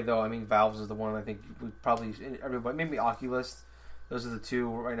everybody, though, I mean, Valve's is the one I think we probably everybody, maybe Oculus. Those are the two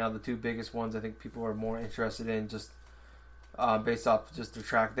right now, the two biggest ones. I think people are more interested in just based off just their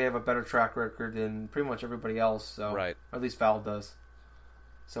track. They have a better track record than pretty much everybody else. So, right. Or at least Valve does.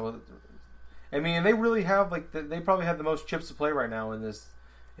 So, I mean, and they really have they probably have the most chips to play right now in this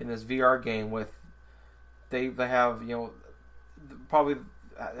VR game. With they have probably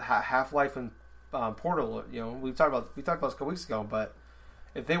Half-Life and Portal. We talked about this a couple weeks ago. But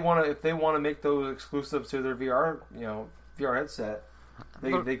if they want to make those exclusive to their VR headset,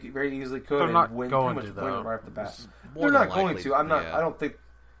 they very easily could and win right off the bat. They're not going to. I'm not. Yeah.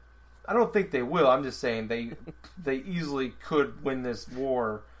 I don't think they will. I'm just saying they easily could win this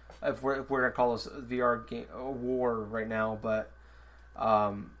war. If we're gonna call this a VR game a war right now, but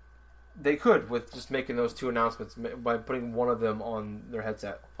they could with just making those two announcements by putting one of them on their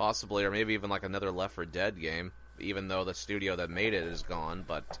headset, possibly, or maybe even another Left 4 Dead game. Even though the studio that made it is gone,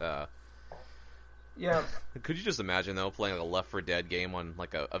 but yeah. Could you just imagine though playing a Left 4 Dead game on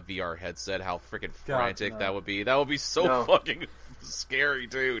a VR headset? How freaking frantic that would be! That would be so fucking scary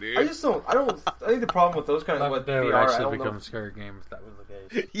too, dude. I think the problem with those kind of Left 4 Dead would actually become a scary game if that was the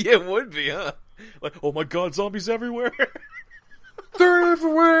case. Yeah, it would be, huh? Like, oh my god, zombies everywhere! They're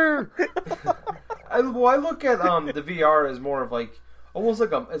everywhere. I look at the VR as more of almost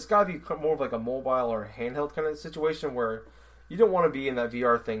it's got to be more of a mobile or handheld kind of situation where you don't want to be in that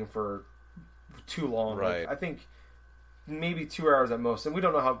VR thing for too long. Right. I think maybe 2 hours at most, and we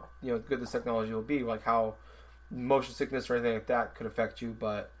don't know how good this technology will be, how motion sickness or anything like that could affect you.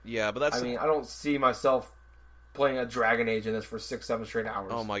 But yeah, but that's. I mean, I don't see myself playing a Dragon Age in this for 6-7 straight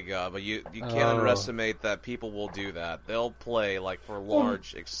hours. Oh my god! But you can't underestimate that people will do that. They'll play for a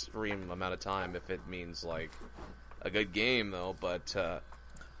large, extreme amount of time if it means a good game, though. But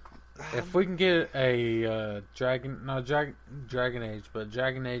if we can get a Dragon Age, but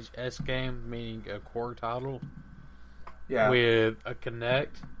Dragon Age S game, meaning a core title, with a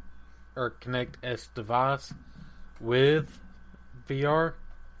Kinect or Kinect S device with VR,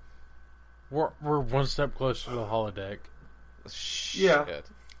 we're one step closer to the holodeck. Shit. Yeah,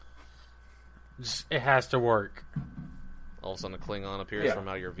 it has to work. All of a sudden, a Klingon appears from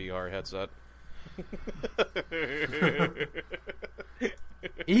out of your VR headset.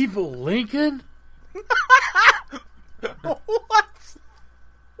 Evil Lincoln? What?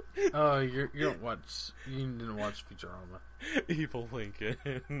 Oh, you didn't watch Futurama. Evil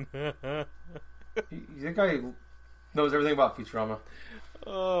Lincoln. That guy knows everything about Futurama.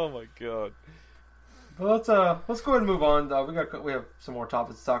 Oh my god. Well, let's go ahead and move on. We have some more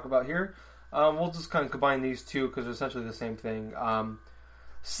topics to talk about here. We'll just kind of combine these two because they're essentially the same thing.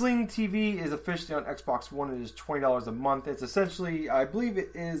 Sling TV is officially on Xbox One. It is $20 a month. It's essentially, I believe it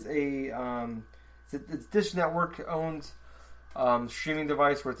is it's Dish Network owned streaming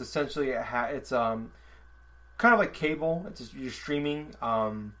device where it's essentially it's kind of like cable. It's just, you're streaming.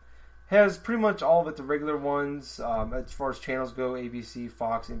 Has pretty much all of it, the regular ones as far as channels go: ABC,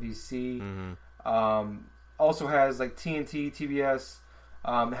 Fox, NBC. Also has like TNT, TBS.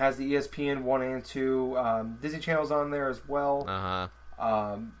 It has the ESPN 1 and 2 Disney channels on there as well.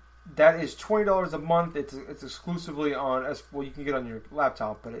 That is $20 a month. It's exclusively on you can get it on your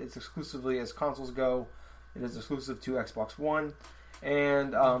laptop, but it's exclusively as consoles go. It is exclusive to Xbox One,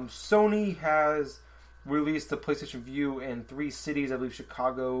 and Sony has released the PlayStation Vue in 3 cities. I believe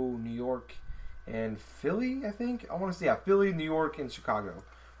Chicago, New York, and Philly. I think I want to say Philly, New York, and Chicago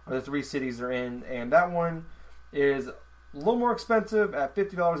are the 3 cities they're in, and that one is a little more expensive at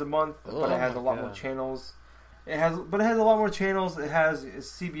 $50 a month, but it has a lot more channels. It has a lot more channels. It has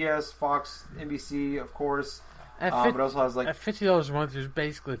CBS, Fox, NBC, of course. But it also has like at $50 a month, you're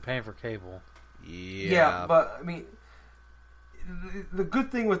basically paying for cable. Yeah, but I mean, the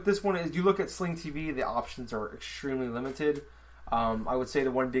good thing with this one is you look at Sling TV, the options are extremely limited. I would say the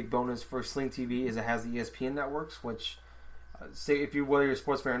one big bonus for Sling TV is it has the ESPN networks, which say whether you're a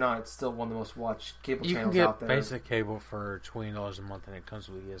sports fan or not, it's still one of the most watched cable channels out there. You can get basic cable for $20 a month, and it comes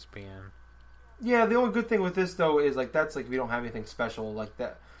with ESPN. Yeah, the only good thing with this though is like that's like if you don't have anything special like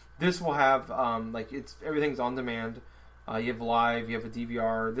that. This will have like everything's on demand. You have live, you have a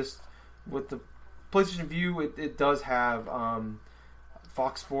DVR. This with the PlayStation Vue, it does have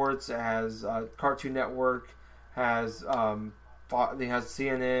Fox Sports, it has Cartoon Network, has it has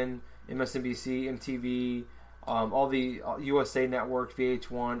CNN, MSNBC, MTV, all the USA Network,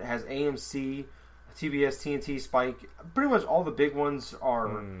 VH1. It has AMC, TBS, TNT, Spike. Pretty much all the big ones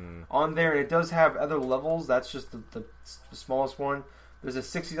are on there, and it does have other levels. That's just the smallest one. There's a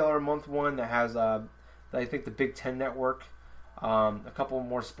 $60 a month one that has I think the Big Ten Network, a couple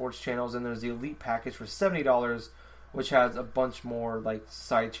more sports channels, and there's the Elite package for $70, which has a bunch more like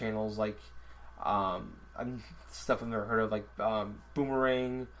side channels like stuff I've never heard of, like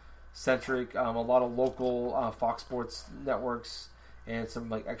Boomerang, Centric, a lot of local Fox Sports networks, and some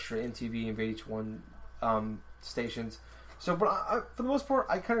like extra MTV and VH1 stations. So, but for the most part,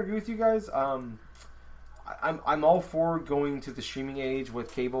 I kind of agree with you guys. I'm all for going to the streaming age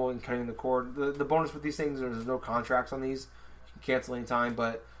with cable and cutting the cord. The bonus with these things is there's no contracts on these. You can cancel anytime,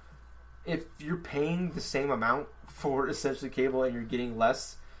 but if you're paying the same amount for essentially cable and you're getting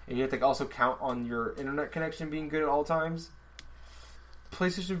less, and you have to also count on your internet connection being good at all times,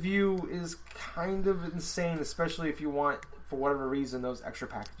 PlayStation Vue is kind of insane, especially if you want, for whatever reason, those extra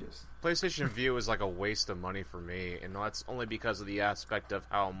packages. PlayStation Vue is like a waste of money for me, and that's only because of the aspect of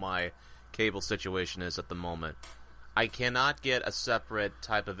how my cable situation is at the moment. I cannot get a separate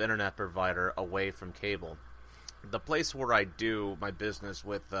type of internet provider away from cable. The place where I do my business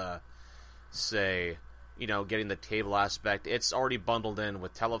with, say, getting the cable aspect, it's already bundled in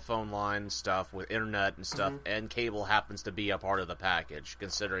with telephone line stuff, with internet and stuff, and cable happens to be a part of the package,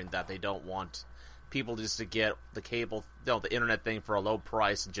 considering that they don't want people just to get the cable, the internet thing for a low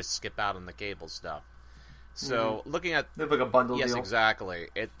price and just skip out on the cable stuff. So looking at they have like a bundle yes, deal. Exactly.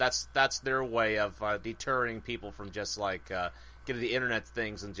 That's their way of deterring people from just like getting the internet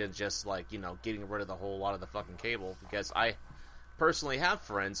things and just like getting rid of the whole lot of the fucking cable. Because I personally have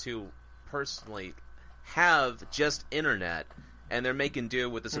friends who personally have just internet, and they're making do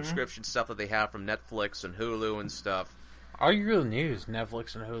with the subscription stuff that they have from Netflix and Hulu and stuff. All you really need is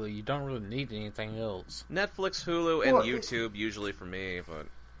Netflix and Hulu. You don't really need anything else. Netflix, Hulu, and YouTube usually for me, but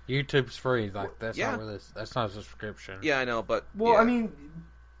YouTube's free. Like that's not a subscription. Yeah, I know, but I mean,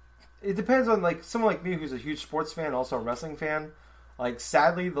 it depends on like someone like me who's a huge sports fan, also a wrestling fan. Like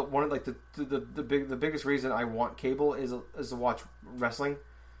sadly, the biggest reason I want cable is to watch wrestling,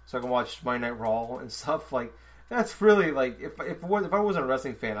 so I can watch Monday Night Raw and stuff. Like that's really like if I wasn't a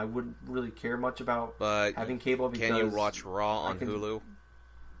wrestling fan, I wouldn't really care much about having cable. Because can you watch Raw on Hulu?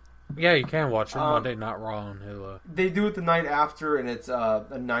 Yeah, you can watch it Monday Night Raw on Hulu. They do it the night after, and it's a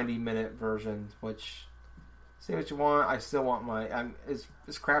 90-minute version, which, say what you want, I still want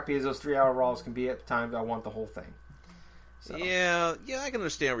as crappy as those 3-hour Raws can be at times, I want the whole thing. So. Yeah, I can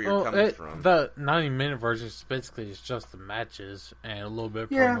understand where you're coming from. The 90-minute version is basically just the matches and a little bit of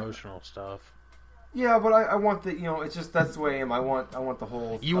promotional stuff. Yeah, but I want the, it's just, that's the way I am. I want the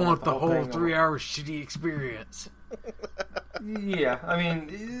whole... You want the whole 3-hour shitty experience. Yeah, I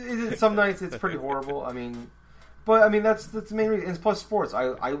mean, some nights it's pretty horrible. I mean, but I mean that's the main reason. And plus sports,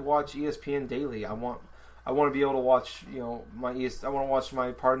 I watch ESPN daily. I want I want to be able to watch, I want to watch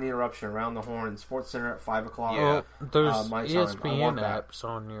my Pardon the Interruption, Around the Horn, Sports Center at 5 o'clock. Well, there's my time. ESPN apps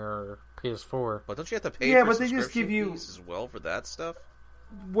on your PS4. But don't you have to pay? Yeah, for but they just give you fees as well for that stuff.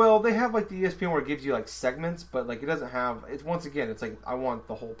 Well, they have like the ESPN where it gives you like segments, but like it doesn't have. It's once again, it's like I want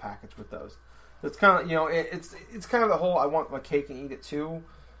the whole package with those. It's kind of it's kind of the whole I want my cake and eat it too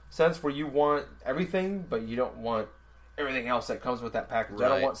sense where you want everything, but you don't want everything else that comes with that package. Right.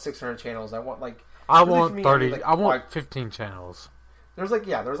 I don't want 600 channels. I want like I really want for me, 30. like, I want 15 channels. There's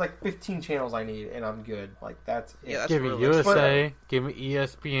like 15 channels I need, and I'm good. Like that's it. Yeah, that's Give me really USA, give me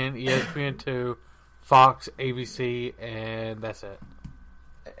ESPN, ESPN2, Fox, ABC, and that's it.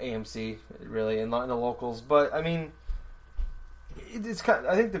 AMC really, and not in the locals. But I mean, it's kind.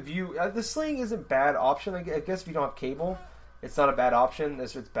 I think the Sling isn't a bad option. I guess if you don't have cable, it's not a bad option.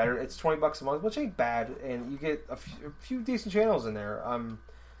 It's better. It's $20 a month, which ain't bad, and you get a few decent channels in there.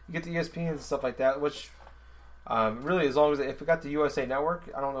 You get the ESPN and stuff like that, which really, as long as if it got the USA Network,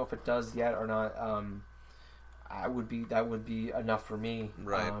 I don't know if it does yet or not. That would be enough for me.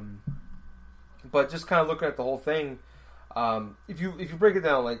 Right. But just kind of looking at the whole thing, if you break it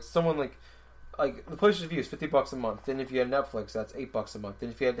down, like someone like the PlayStation Vue is $50 a month. Then if you had Netflix, that's $8 a month. Then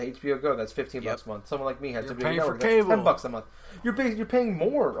if you had the HBO Go, that's $15 a month. Someone like me had You're HBO paying Network, for that's cable. $10 a month. You're paying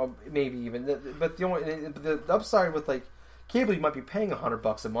more, maybe even. But the upside with like cable, you might be paying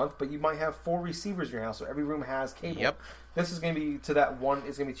 $100 a month, but you might have 4 receivers in your house, so every room has cable. Yep. This is going to be to that one.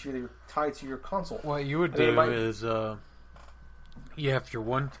 It's going to be tied to your console. What you would do is you have your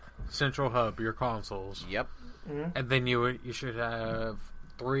one central hub, your consoles. Yep. Mm-hmm. And then you should have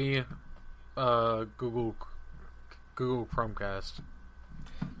 3 Google Chromecast.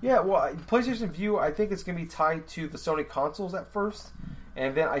 Yeah, well, PlayStation Vue, I think it's going to be tied to the Sony consoles at first,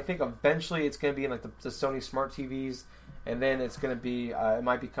 and then I think eventually it's going to be in like the Sony smart TVs, and then it's going to be it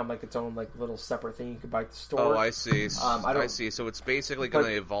might become like its own like little separate thing you could buy at the store. Oh, I see. I see. So it's basically going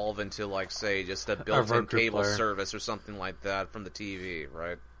to evolve into like, say, just a built-in Roku cable player. service or something like that from the TV,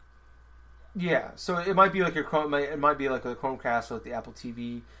 right? Yeah, so it might be like your Chrome. It might be like a Chromecast with the Apple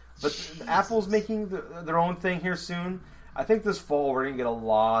TV, but Apple's making their own thing here soon. I think this fall we're gonna get a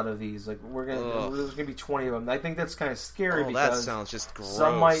lot of these. Like there's gonna be 20 of them. I think that's kind of scary. Oh, that because sounds just gross,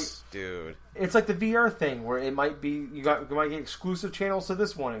 some might, dude. It's like the VR thing where it might be you might get exclusive channels to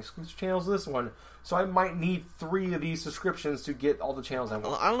this one, exclusive channels to this one. So I might need 3 of these subscriptions to get all the channels I want.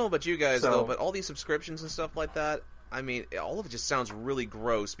 Well, I don't know about you guys though, but all these subscriptions and stuff like that. I mean, all of it just sounds really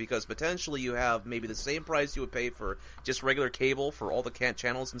gross because potentially you have maybe the same price you would pay for just regular cable for all the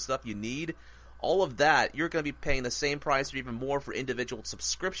channels and stuff you need. All of that, you're going to be paying the same price or even more for individual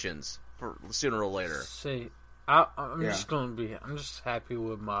subscriptions for sooner or later. See, I'm just happy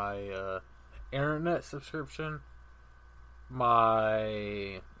with my internet subscription,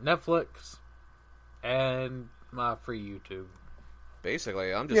 my Netflix, and my free YouTube.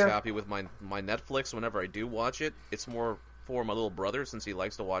 Basically, I'm just happy with my Netflix. Whenever I do watch it, it's more for my little brother since he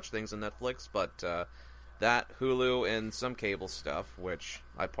likes to watch things on Netflix. But that, Hulu, and some cable stuff, which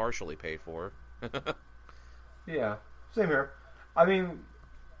I partially pay for. Yeah, same here. I mean,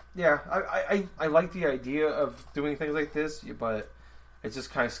 yeah, I like the idea of doing things like this, but it's just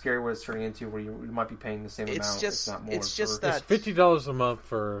kind of scary what it's turning into, where you might be paying the same amount, if not more. It's just It's $50 a month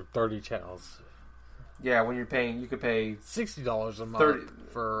for 30 channels. Yeah, when you're paying, you could pay $60 a month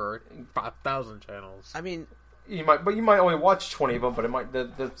for 5,000 channels. I mean, you might only watch 20 of them, but it might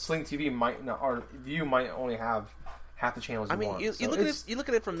the Sling TV might not, or View might only have half the channels. You look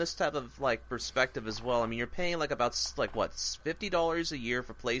at it from this type of like perspective as well. I mean, you're paying like about like what $50 a year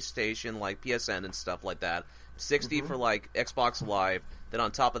for PlayStation, like PSN and stuff like that. 60 for like Xbox Live. Then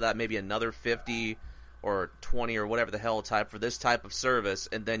on top of that, maybe another 50 or 20 or whatever the hell type for this type of service,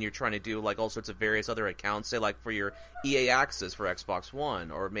 and then you're trying to do like all sorts of various other accounts, say like for your EA Access for Xbox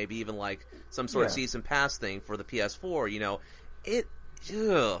One, or maybe even like some sort of season pass thing for the PS4. You know,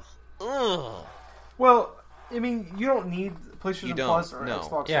 Well, I mean, you don't need PlayStation Plus or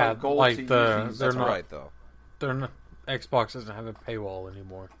Xbox Gold like to use these. That's right, though. Xbox doesn't have a paywall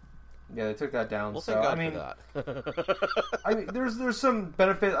anymore. Yeah, they took that down. Well, so thank God I mean, for that. I mean, there's some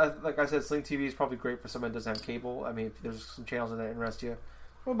benefit. Like I said, Sling TV is probably great for someone that doesn't have cable. I mean, if there's some channels that interest you,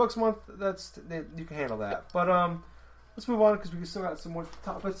 $1 a month, you can handle that. But let's move on because we still got some more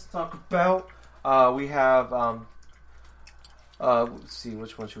topics to talk about. We have let's see,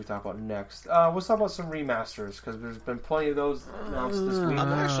 which one should we talk about next? Let's talk about some remasters because there's been plenty of those announced this week.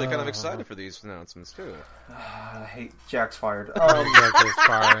 I'm actually kind of excited for these announcements too. I hate Jack's fired. Jack is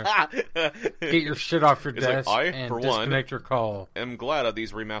fired. Get your shit off your desk and for disconnect your call. I'm glad of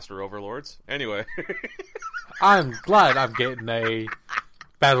these remaster overlords. Anyway, I'm glad I'm getting a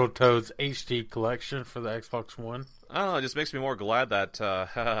Battletoads HD collection for the Xbox One. I don't know. It just makes me more glad that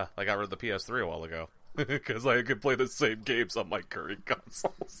I got rid of the PS3 a while ago. Because I could play the same games on my current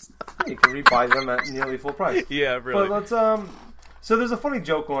consoles. You can rebuy them at nearly full price. Yeah, really. But let's so there's a funny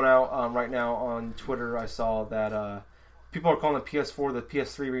joke going out right now on Twitter. I saw that people are calling the PS4 the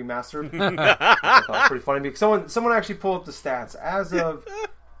PS3 remastered. I thought it was pretty funny because someone actually pulled up the stats as of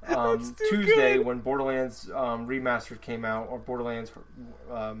Tuesday when Borderlands Remastered came out, or Borderlands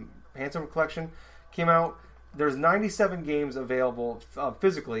Handsome Collection came out. There's 97 games available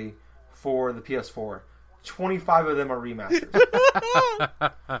physically for the PS4. 25 of them are remastered.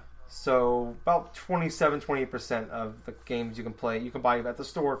 So about 27-28% of the games you can buy at the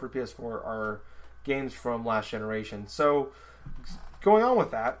store for PS4 are games from last generation. So going on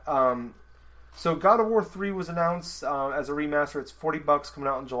with that, so God of War 3 was announced as a remaster. It's $40 coming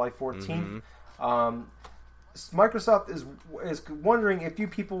out on July 14th. Microsoft is wondering if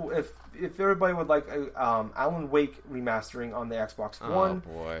if everybody would like a Alan Wake remastering on the Xbox One. Oh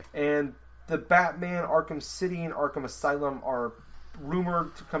boy! And the Batman, Arkham City, and Arkham Asylum are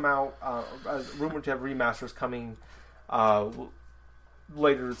rumored to come out. Rumored to have remasters coming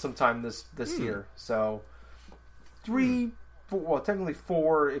later sometime this year. So technically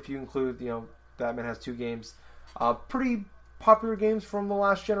 4 if you include Batman has 2 games. Pretty popular games from the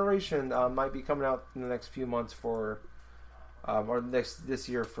last generation might be coming out in the next few months or this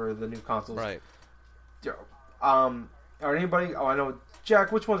year for the new consoles. Right. Are anybody? Oh, I know.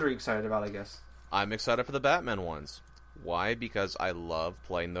 Jack, which ones are you excited about? I guess I'm excited for the Batman ones. Why? Because I love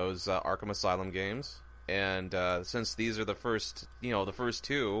playing those Arkham Asylum games, and since these are the first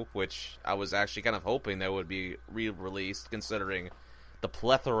 2, which I was actually kind of hoping that would be re-released, considering the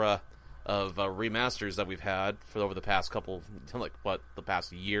plethora of remasters that we've had for over the past the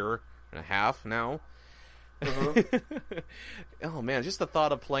past year and a half now. Oh man, just the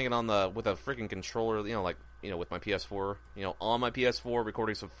thought of playing it with a freaking controller, with my PS4, on my PS4,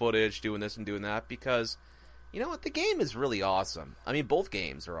 recording some footage, doing this and doing that, because you know what, the game is really awesome. I mean, both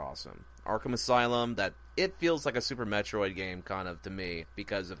games are awesome. Arkham Asylum, it feels like a Super Metroid game kind of to me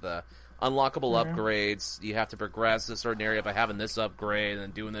because of the unlockable upgrades. You have to progress a certain area by having this upgrade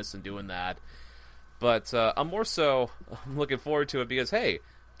and doing this and doing that. But I'm looking forward to it because, hey,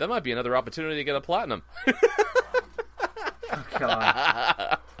 that might be another opportunity to get a platinum. Oh,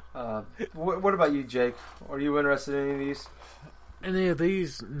 God. What about you, Jake? Are you interested in any of these? Any of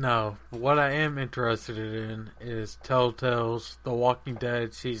these? No. What I am interested in is Telltale's The Walking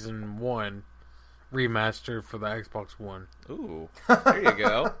Dead Season 1 remastered for the Xbox One. Ooh, there you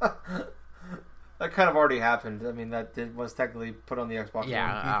go. That kind of already happened. I mean, was technically put on the Xbox One.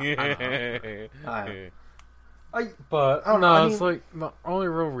 Yeah. But I don't know. It's like the only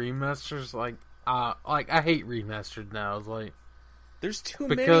real remasters. I hate remastered now. It's like there's too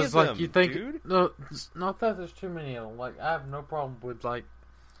many of them, you think, dude. No, it's not that there's too many of them. Like, I have no problem with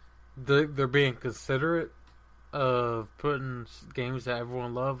they're being considerate of putting games that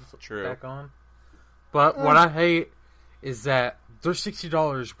everyone loves back on. But what I hate is that they're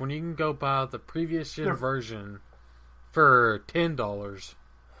 $60 when you can go buy the previous gen version for $10.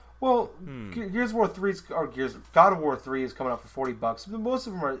 Well, God of War 3 is coming out for $40. Most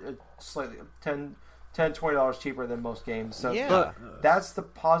of them are slightly $10, $20 cheaper than most games. So but that's the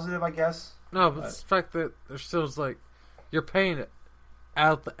positive, I guess. No, but it's the fact that there's still you're paying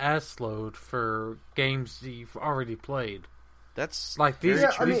out the ass load for games that you've already played. That's like these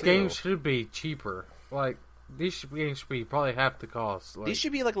games should be cheaper. Like these games should be probably half the cost. These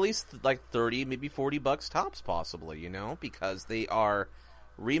should be at least $30, maybe $40 tops, possibly. Because they are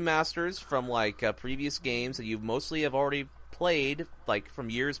remasters from previous games that you mostly have already played, from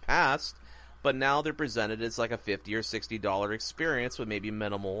years past. But now they're presented as a $50 or $60 experience with maybe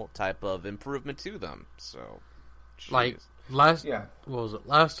minimal type of improvement to them. So, geez. What was it?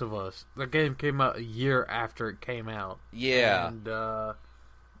 Last of Us. The game came out a year after it came out. Yeah. And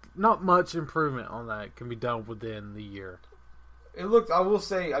not much improvement on that can be done within the year. It looked, I will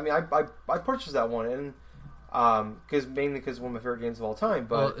say, I mean, I purchased that one, and mainly because it's one of my favorite games of all time.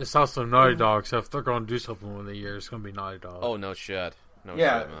 But it's also Naughty Dog, so if they're going to do something within the year, it's going to be Naughty Dog. Oh, no shit. No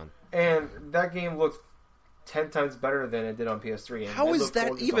shit, man. And that game looked 10 times better than it did on PS3. And how is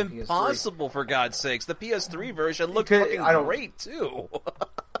that even possible, for God's sakes? The PS3 version looked fucking great, too.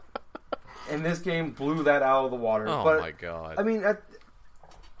 And this game blew that out of the water. Oh, my God. I mean,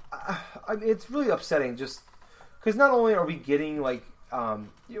 it's really upsetting, just because not only are we getting, when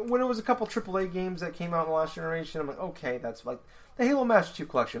it was a couple AAA games that came out in the last generation, I'm like, okay, that's the Halo Master Chief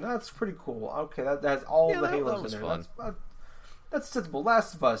Collection. That's pretty cool. Okay, that has all the Halos in there. Fun. That's sensible.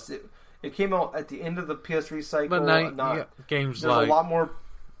 Last of Us, it came out at the end of the PS3 cycle. But now games there's a lot more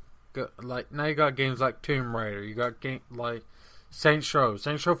now you got games like Tomb Raider. You got like Saints Row.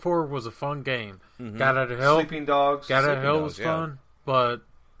 Saints Row 4 was a fun game. Got Out of Hell. Sleeping Dogs. Got Out of Hell was fun, but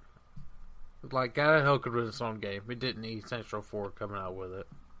like Got Out of Hell could have been its own game. We didn't need Saints Row 4 coming out with it.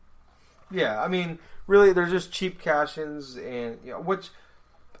 Yeah, I mean, really, they're just cheap cash-ins, and which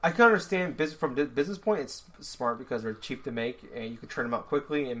I can understand. From business point, it's smart because they're cheap to make, and you can turn them out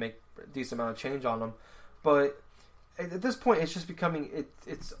quickly and make a decent amount of change on them. But at this point, it's just becoming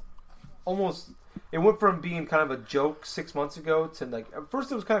it's almost. It went from being kind of a joke 6 months ago to like at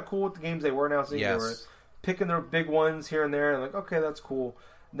first it was kind of cool with the games they were announcing. Yes. They were picking their big ones here and there, and like okay, that's cool.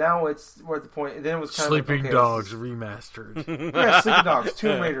 Now we're at the point. Then it was kind Sleeping of like, Dogs remastered. Yeah, Sleeping Dogs,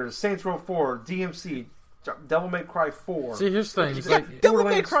 Tomb Raiders, Saints Row 4, DMC, Devil May Cry 4. See, here's the thing. It's like Devil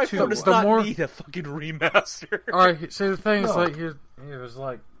May Cry 4 does not need a fucking remaster. All right, see the thing is like here's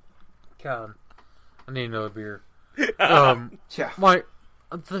like, God, I need another beer. Yeah. Like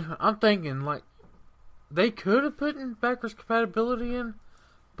I'm thinking like they could have put in backwards compatibility in,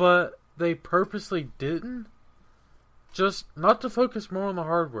 but they purposely didn't. Just not to focus more on the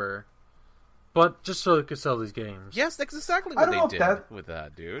hardware, but just so they could sell these games. Yes, that's exactly what they did with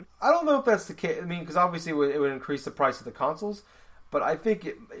that, dude. I don't know if that's the case. I mean, because obviously it would increase the price of the consoles, but I think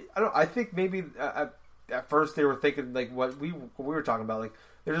I think maybe at first they were thinking like what we were talking about. Like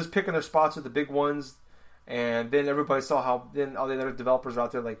they're just picking their spots with the big ones, and then everybody saw how then all the other developers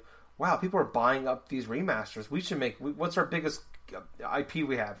out there like, wow, people are buying up these remasters. We should make. What's our biggest IP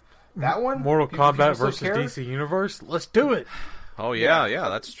we have? That one? Mortal Kombat versus DC Universe? Let's do it! Oh, yeah,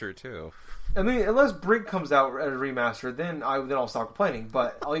 that's true, too. I mean, unless Brink comes out as a remaster, then I'll stop complaining,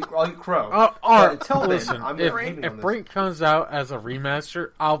 but I'll eat crow. Until listen, then, I'm if Brink comes out as a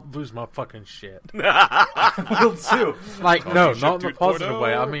remaster, I'll lose my fucking shit. I will too. Like, no, not in the positive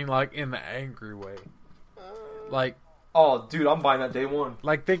way. I mean, like, in the angry way. Like... Oh, dude, I'm buying that day one.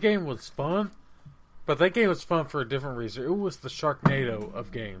 Like, that game was fun. But that game was fun for a different reason. It was the Sharknado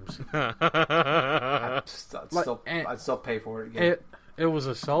of games. I'd still pay for it again. It was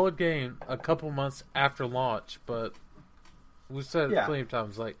a solid game a couple months after launch, but we said it plenty of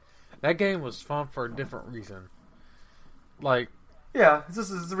times. Like that game was fun for a different reason. Like, yeah, this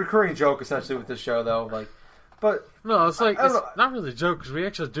is a recurring joke essentially with this show, though. Like, but no, it's like it's not really a joke because we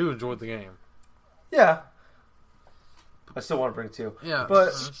actually do enjoy the game. Yeah, I still want to bring it to you. Yeah, but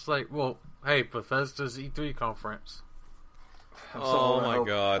it's like, well. Hey, Bethesda's E3 conference. Oh my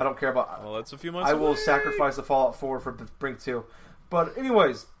god! I don't care about. Well, that's a few months. I will sacrifice the Fallout 4 for Brink 2. But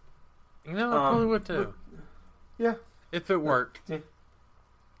anyways, I probably would too. Yeah, if it worked. Yeah,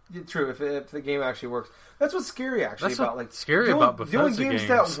 true. If the game actually works, that's what's scary. Actually, that's about like scary about Bethesda the only games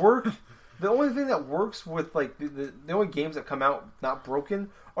that work. The only thing that works with like the only games that come out not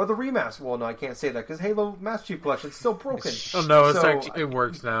broken are the remaster. Well, no, I can't say that because Halo Master Chief Collection is still broken. Oh no, it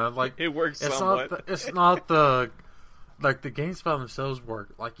works now. Like it works. It's somewhat. It's not the like the games by themselves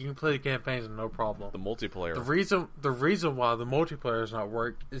work. Like you can play the campaigns and no problem. The multiplayer. The reason why the multiplayer has not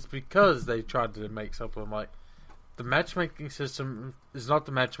worked is because they tried to make something like the matchmaking system is not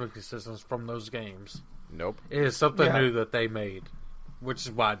the matchmaking systems from those games. Nope. It is something new that they made, which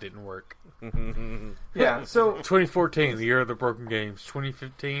is why it didn't work. Yeah, so 2014, the year of the broken games.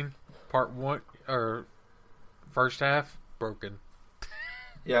 2015, part 1 or first half broken.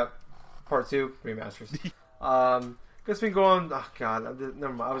 Yep, part 2 remasters. Guess we can go on. Oh god,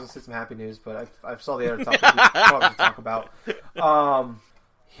 never mind. I was gonna say some happy news, but I saw the other topic we probably should talk about.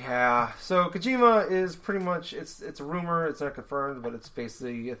 Yeah, so Kojima is pretty much it's a rumor. It's not confirmed, but it's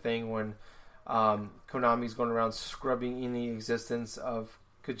basically a thing when Konami's going around scrubbing any existence of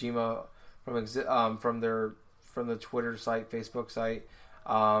Kojima from the Twitter site, Facebook site.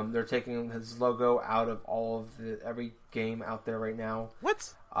 They're taking his logo out of every game out there right now.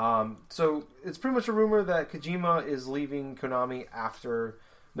 What? So it's pretty much a rumor that Kojima is leaving Konami after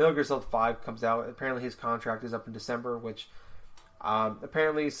Metal Gear Solid 5 comes out. Apparently his contract is up in December, which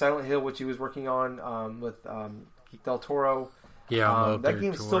apparently Silent Hill, which he was working on with Del Toro. Yeah, that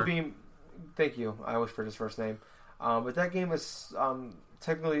game's still being. Thank you. I always forget his first name. But that game is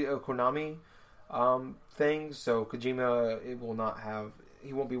technically a Konami thing, so Kojima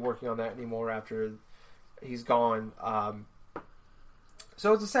he won't be working on that anymore after he's gone.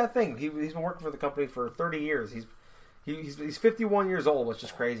 So it's a sad thing. He's been working for the company for 30 years. He's 51 years old, which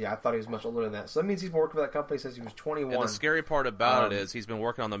is crazy. I thought he was much older than that. So that means he's been working for that company since he was 21. And the scary part about it is he's been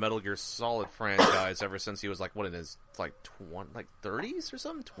working on the Metal Gear Solid franchise ever since he was like, what in his 30s or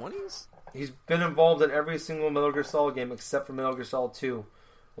something, 20s? He's been involved in every single Metal Gear Solid game except for Metal Gear Solid 2,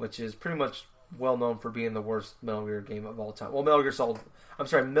 which is pretty much well known for being the worst Metal Gear game of all time. Well, Metal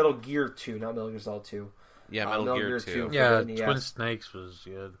Gear 2, not Metal Gear Solid 2. Yeah, Metal Gear 2. Yeah, Twin Snakes was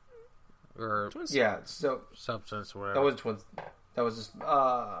good. or Yeah, so Substance, or whatever. that was Twins. That was just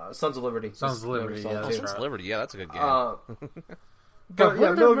Sons of Liberty. Sons of Liberty, yeah, that's Sons of right. Liberty, yeah, that's a good game. But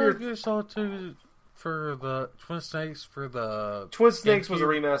yeah, Metal Metal Gear Gear Solid 2 for the Twin Snakes for the Twin Snakes was a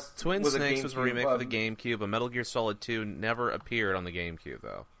GameCube. remaster. Twin Snakes was a remake for the GameCube. GameCube, but Metal Gear Solid 2 never appeared on the GameCube,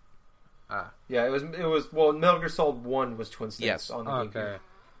 though. Yeah, it was. Well, Metal Gear Solid 1 was Twin Snakes Yes. on the Okay. GameCube.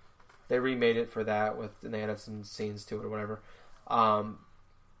 They remade it for that and they added some scenes to it or whatever.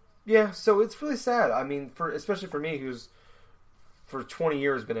 Yeah, so it's really sad. I mean, especially for me, who's for 20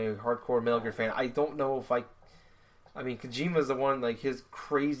 years been a hardcore Metal Gear fan. I don't know if I mean, Kojima's the one, like, his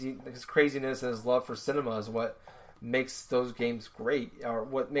craziness and his love for cinema is what makes those games great, or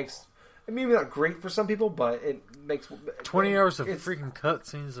what makes, maybe not great for some people, but it makes 20 hours of freaking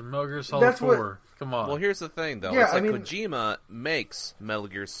cutscenes in Metal Gear Solid 4. Come on. Well, here's the thing, though. Yeah, It's like I mean- Kojima makes Metal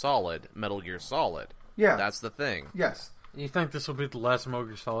Gear Solid. Yeah. That's the thing. Yes. You think this will be the last Metal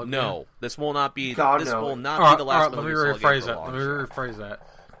Gear Solid game? No, this will not be. God, this no. will not Alright, be the last let Metal me Gear Solid game rephrase for a that. long Let me shot. rephrase that.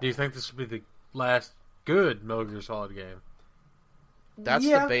 Do you think this will be the last good Metal Gear Solid game? That's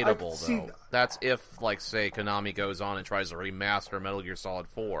Yeah, debatable, I see- though. That's if, like, say, Konami goes on and tries to remaster Metal Gear Solid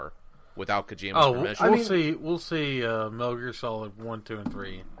 4 without Kojima's Oh, permission. we'll see Metal Gear Solid 1, 2, and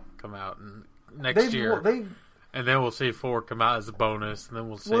 3 come out next year. And then we'll see 4 come out as a bonus, and then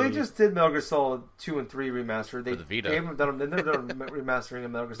we'll see... Well, they just did Metal Gear Solid 2 and 3 remastered. They For the Vita. They haven't done remastering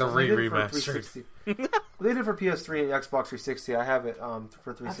of Metal Gear The Solid. They did it for re-remastered. 360. They did it for PS3 and Xbox 360. I have it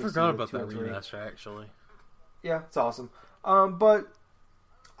for 360. I forgot about 2 that and 3. remaster, actually. Yeah, it's awesome. But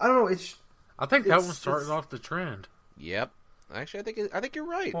I don't know. I think that It's- one started it's- off the trend. Yep. Actually, I think you're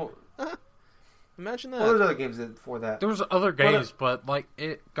right. Well, Imagine that. there's other games for that. There was other games, but like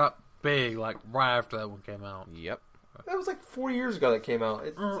it got big like right after that one came out. Yep. That was like 4 years ago that came out.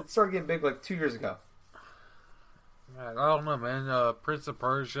 It started getting big like 2 years ago. I don't know, man. Prince of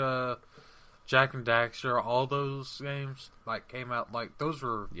Persia, Jack and Daxter, all those games like came out like those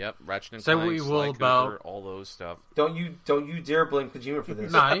were. Yep. Ratchet and Say Clank, what you will Sly about- Cooper, all those stuff. Don't you dare blame Kojima for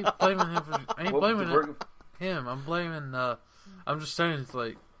this. No, I ain't blaming him. I ain't Well, blaming we're- him. I'm blaming. I'm just saying it's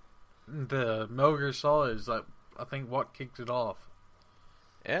like the Metal Gear Solid is like I think what kicked it off.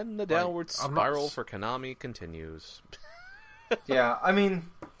 And the downward I'm not spiral s- for Konami continues. Yeah, I mean,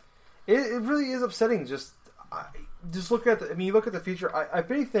 it really is upsetting. Just look at you look at the future.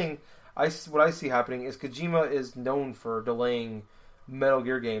 If anything, what I see happening is Kojima is known for delaying Metal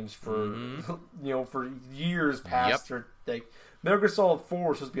Gear games for for years past. Yep. Or like Metal Gear Solid 4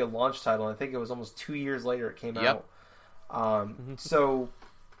 was supposed to be a launch title. And I think it was almost 2 years later it came Yep. out. So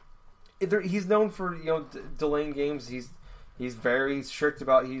he's known for delaying games. He's very strict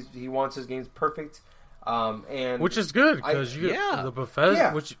about he wants his games perfect. And Which is good because you get yeah. the Bethesda,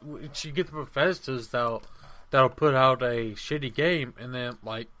 Yeah. which you get the Bethesda's that'll put out a shitty game and then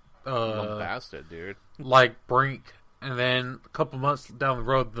like Bastard, dude. like Brink, and then a couple months down the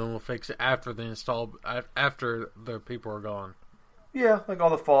road, then we'll fix it after the install after the people are gone. yeah, like all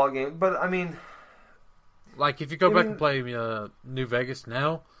the Fallout games. But I mean, Like if you go back and play New Vegas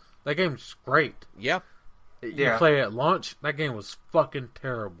now, that game's great. Yeah. You Yeah. play it at launch, that game was fucking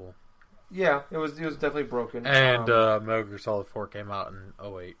terrible. yeah, it was definitely broken. And Metal Gear Solid 4 came out in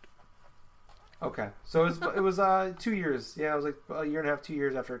 2008. Okay, so it was 2 years. Yeah, it was like a year and a half, 2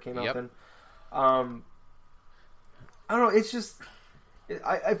 years after it came out. Yep. Then, I don't know. It's just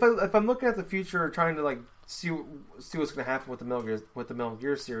if I'm looking at the future, trying to like see what's going to happen with the Metal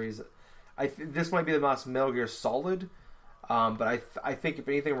Gear series, this might be the last Metal Gear Solid. But I think if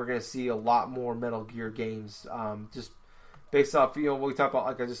anything, we're going to see a lot more Metal Gear games. Just based off what we talked about,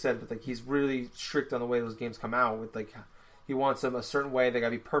 like I just said, but like he's really strict on the way those games come out. With like he wants them a certain way. They got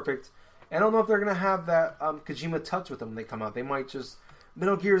to be perfect. And I don't know if they're going to have that Kojima touch with them when they come out. They might just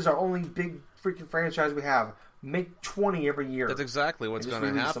Metal Gear is our only big freaking franchise we have. Make 20 every year. That's exactly what's And just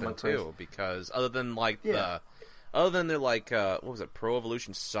going to release them happen like too. crazy. Because other than Yeah. their what was it, Pro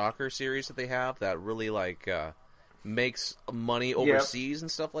Evolution Soccer series that they have that really makes money overseas and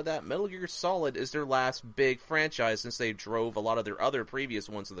stuff like that. Metal Gear Solid is their last big franchise since they drove a lot of their other previous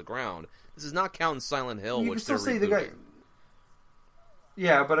ones to the ground. This is not counting Silent Hill, You which can they're still say rebooting. the guy.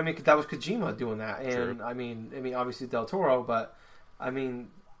 Yeah, but I mean that was Kojima doing that, and True. I mean obviously Del Toro, but I mean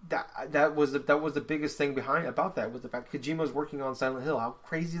that was the biggest thing about that was the fact Kojima was working on Silent Hill. How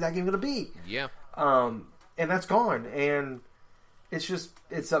crazy is that game going to be? Yeah. And that's gone, and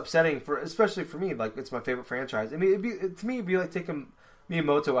it's upsetting especially for me. Like it's my favorite franchise. I mean, it'd be like taking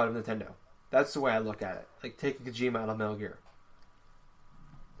Miyamoto out of Nintendo. That's the way I look at it. Like taking Kojima out of Metal Gear,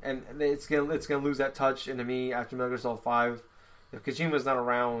 and it's gonna lose that touch into me after Metal Gear Solid 5. If Kojima's not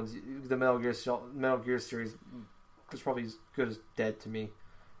around, the Metal Gear series is probably as good as dead to me.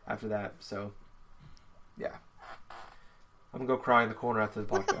 after that. So, yeah. I'm going to go cry in the corner after the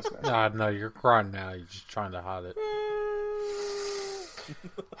podcast, guys. No, you're crying now. You're just trying to hide it.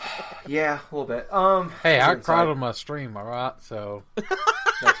 Yeah, a little bit. Hey, I cried on my stream, alright? So...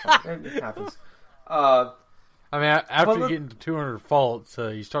 That's fine. It happens. I mean, after you get into 200 faults,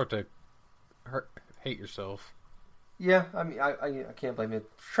 you start to hate yourself. Yeah, I mean, I can't blame it.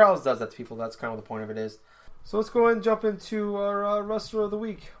 Trials does that to people. That's kind of what the point of it is. So let's go ahead and jump into our wrestler of the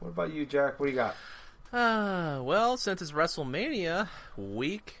week. What about you, Jack? What do you got? Well, since it's WrestleMania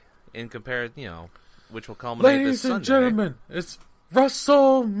week, in compared, which will culminate this Sunday. Ladies and gentlemen, it's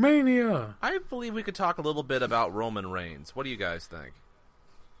WrestleMania. I believe we could talk a little bit about Roman Reigns. What do you guys think?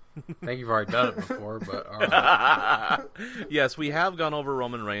 I think you've already done it before, but all right. Yes, we have gone over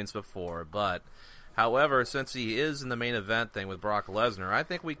Roman Reigns before, but however, since he is in the main event thing with Brock Lesnar, I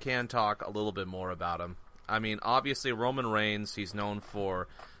think we can talk a little bit more about him. I mean, obviously, Roman Reigns, he's known for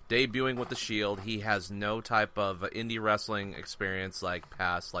debuting with the Shield. He has no type of indie wrestling experience like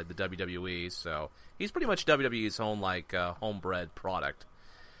past, like the WWE, so he's pretty much WWE's own, homebred product.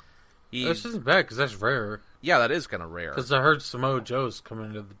 This isn't bad, because that's rare. Yeah, that is kind of rare. Because I heard Samoa Joe's coming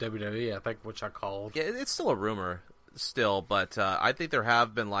into the WWE, I think, which I called. Yeah, it's still a rumor, but I think there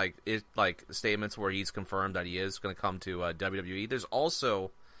have been, statements where he's confirmed that he is going to come to WWE. There's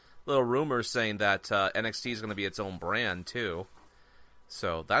also little rumors saying that NXT is going to be its own brand, too.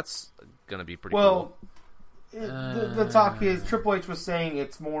 So that's going to be pretty cool. Well, the talk is, Triple H was saying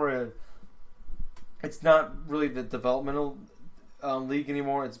it's not really the developmental league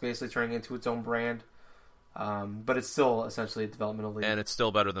anymore. It's basically turning into its own brand. But it's still essentially a developmental league. And it's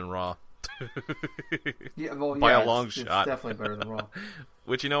still better than Raw. By a long shot. It's definitely better than Raw.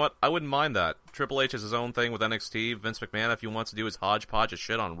 Which, you know what? I wouldn't mind that. Triple H has his own thing with NXT. Vince McMahon, if he wants to do his hodgepodge of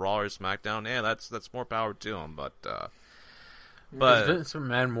shit on Raw or SmackDown, that's more power to him. But is Vince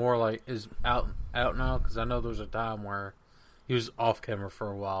McMahon more is out now? Because I know there was a time where he was off camera for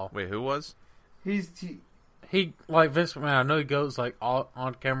a while. Wait, who was? He Vince McMahon. I know he goes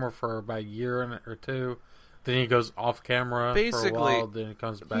on camera for about a year or two. Then he goes off camera for a while, then he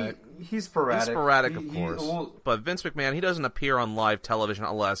comes back. He's sporadic. He's sporadic, of course. But Vince McMahon, he doesn't appear on live television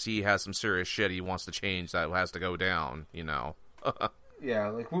unless he has some serious shit he wants to change that has to go down,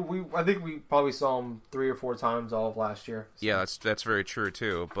 Yeah, I think we probably saw him 3 or 4 times all of last year. So. Yeah, that's very true,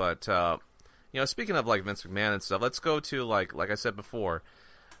 too. But, speaking of, Vince McMahon and stuff, let's go to, like I said before,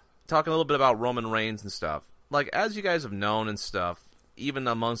 talking a little bit about Roman Reigns and stuff. As you guys have known and stuff, even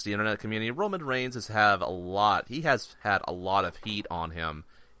amongst the internet community, Roman Reigns has had a lot of heat on him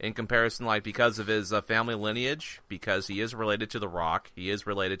in comparison, because of his family lineage, because he is related to The Rock, he is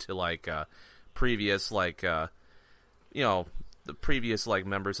related to, previous, the previous,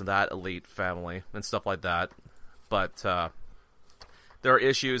 members of that elite family and stuff like that. But, there are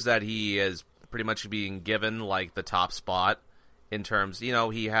issues that he is pretty much being given, the top spot in terms,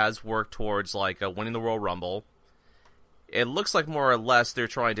 he has worked towards, winning the Royal Rumble. It looks like more or less they're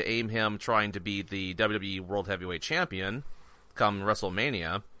trying to aim him trying to be the WWE World Heavyweight Champion come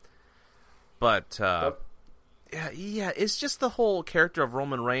WrestleMania. But, yeah, it's just the whole character of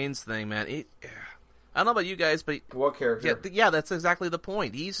Roman Reigns thing, man. I don't know about you guys, but... What character? Yeah, that's exactly the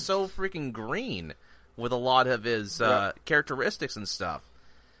point. He's so freaking green with a lot of his characteristics and stuff.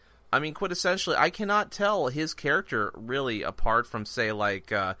 I mean, quintessentially, I cannot tell his character really apart from, say,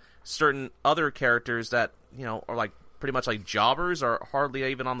 certain other characters that, are pretty much jobbers are hardly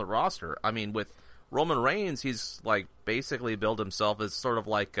even on the roster. I mean, with Roman Reigns, he's basically billed himself as sort of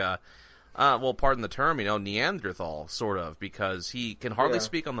pardon the term, Neanderthal sort of, because he can hardly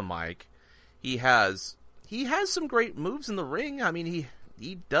speak on the mic. He has some great moves in the ring. I mean, he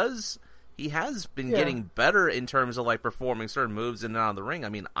has been getting better in terms of performing certain moves in and out of the ring. I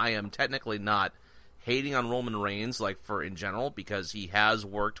mean, I am technically not hating on Roman Reigns in general, because he has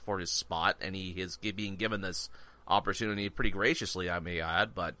worked for his spot and he is being given this opportunity pretty graciously, I may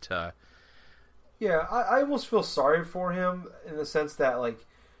add, but I almost feel sorry for him in the sense that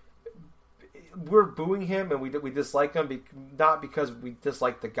we're booing him and we dislike him not because we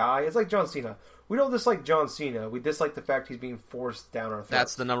dislike the guy. It's like John Cena. We don't dislike John Cena. We dislike the fact he's being forced down our throats.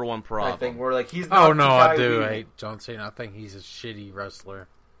 That's the number one problem. I think we're he's not. Oh no, I do hate John Cena. I think he's a shitty wrestler.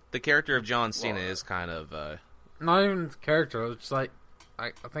 The character of John Cena is kind of not even the character. It's I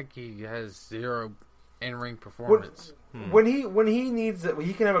think he has zero in-ring performance. When he needs it,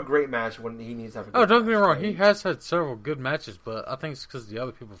 he can have a great match when he needs to have a great match. Don't get me wrong, he has had several good matches, but I think it's because the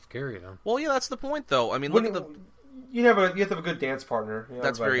other people have carried him. Well, yeah, that's the point, though. I mean, you have to have a good dance partner.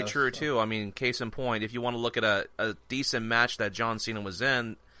 That's very true, too. I mean, case in point, if you want to look at a decent match that John Cena was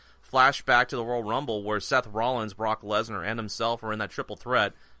in, flashback to the Royal Rumble where Seth Rollins, Brock Lesnar, and himself are in that triple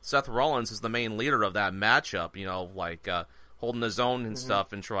threat Seth Rollins is the main leader of that matchup, like holding his own and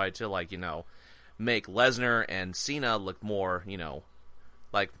stuff and try to, like, make Lesnar and Cena look more,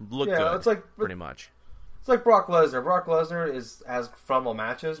 look good, it's like pretty much. It's like Brock Lesnar. Brock Lesnar has phenomenal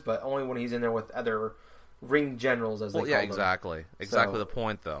matches, but only when he's in there with other ring generals, as they call them. Exactly. Exactly the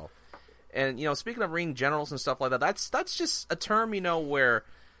point, though. And, speaking of ring generals and stuff like that, that's just a term, where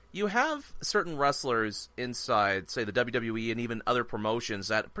you have certain wrestlers inside, say, the WWE and even other promotions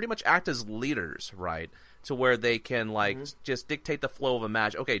that pretty much act as leaders, right? To where they can, like, just dictate the flow of a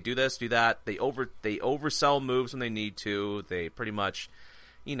match. Okay, do this, do that. They oversell moves when they need to. They pretty much,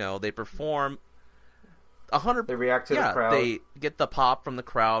 they perform 100. They react to the crowd. They get the pop from the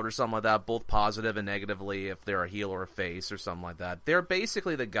crowd or something like that, both positive and negatively if they're a heel or a face or something like that. They're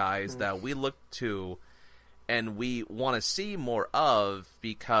basically the guys that we look to and we want to see more of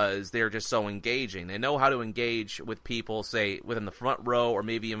because they're just so engaging. They know how to engage with people, say, within the front row or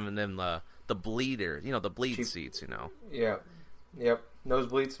maybe even in the bleeder, the bleed seats, Yeah. Yep.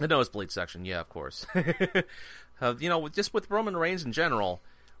 Nosebleeds. The nosebleed section, yeah, of course. Just with Roman Reigns in general,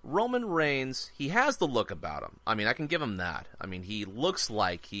 Roman Reigns, he has the look about him. I mean, I can give him that. I mean, he looks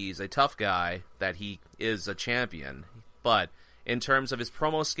like he's a tough guy, that he is a champion. But in terms of his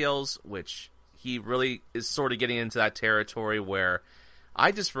promo skills, which he really is sort of getting into that territory where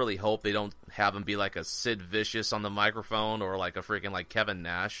I just really hope they don't have him be like a Sid Vicious on the microphone or like a freaking like Kevin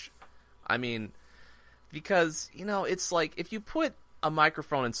Nash. I mean, because, it's like if you put a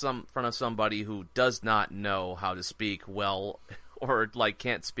microphone in front of somebody who does not know how to speak well or like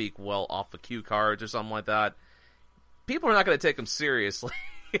can't speak well off the cue cards or something like that, people are not going to take him seriously.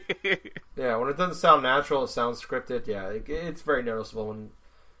 Yeah, when it doesn't sound natural, it sounds scripted. Yeah, it's very noticeable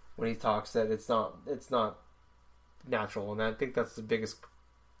when he talks that it's not natural, and I think that's one of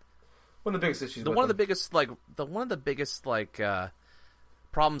the biggest issues. One of the biggest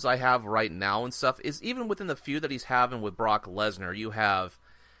problems I have right now and stuff is even within the feud that he's having with Brock Lesnar, you have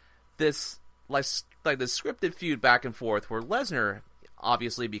this like the scripted feud back and forth where Lesnar,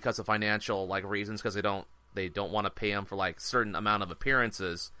 obviously because of financial reasons, because they don't want to pay him for certain amount of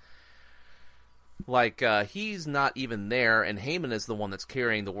appearances, he's not even there, and Heyman is the one that's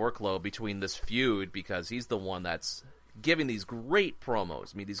carrying the workload between this feud because he's the one that's giving these great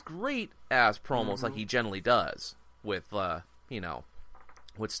promos. I mean, these great ass promos like he generally does with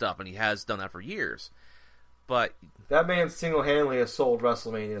with stuff, and he has done that for years. But that man single-handedly has sold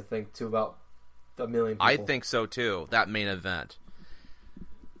WrestleMania, I think, to about 1 million people. I think so too. That main event.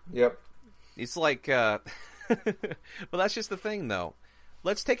 Yep. It's like, well, that's just the thing, though.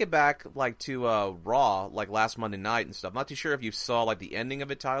 Let's take it back, to Raw, last Monday night and stuff. I'm not too sure if you saw, the ending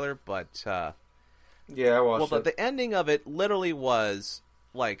of it, Tyler, but, yeah, I watched it. Well, the ending of it literally was,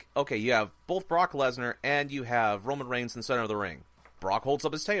 okay, you have both Brock Lesnar and you have Roman Reigns in the center of the ring. Brock holds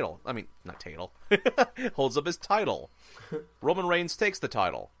up his title. I mean, not title. Holds up his title. Roman Reigns takes the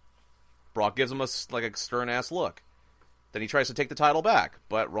title. Brock gives him a stern-ass look. Then he tries to take the title back,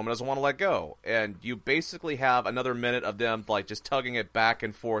 but Roman doesn't want to let go. And you basically have another minute of them, just tugging it back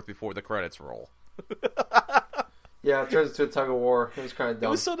and forth before the credits roll. Yeah, it turns into a tug-of-war. It was kind of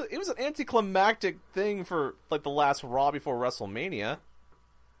dumb. It was an anticlimactic thing for, the last Raw before WrestleMania.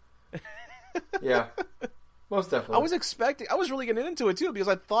 Yeah. Most definitely. I was really getting into it, too, because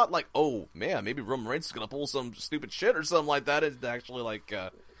I thought, oh, man, maybe Roman Reigns is going to pull some stupid shit or something like that and actually,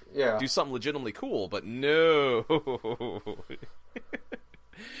 do something legitimately cool, but no.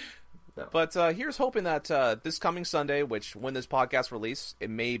 No. But here's hoping that this coming Sunday, which when this podcast release, it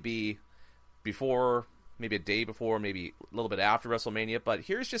may be before, maybe a day before, maybe a little bit after WrestleMania, but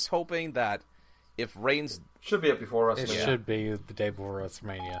here's just hoping that if Reigns... Should be up before WrestleMania. It should be the day before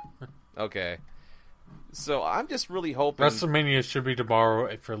WrestleMania. Okay. So I'm just really hoping... WrestleMania should be tomorrow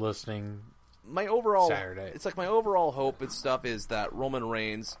if you're listening. My overall Saturday. It's my overall hope and stuff is that Roman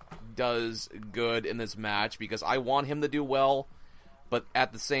Reigns does good in this match because I want him to do well, but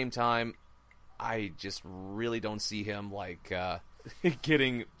at the same time, I just really don't see him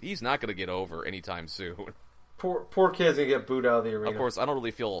getting. He's not going to get over anytime soon. Poor kid's gonna get booed out of the arena. Of course, I don't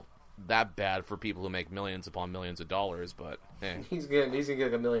really feel that bad for people who make millions upon millions of dollars, but he's gonna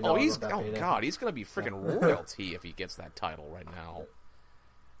get $1 million. Oh, he's gonna be freaking royalty if he gets that title right now.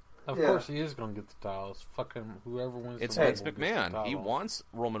 Of course he is going to get the titles. Fucking whoever wins it's the Vince Rumble McMahon. He wants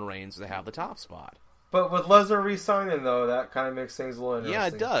Roman Reigns to have the top spot. But with Lesnar re-signing, though, that kind of makes things a little interesting. Yeah,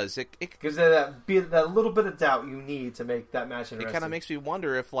 it does. It gives that little bit of doubt you need to make that match interesting. It kind of makes me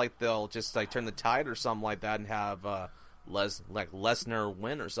wonder if they'll just turn the tide or something like that and have Lesnar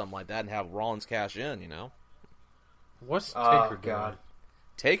win or something like that and have Rollins cash in. What's Taker doing? God.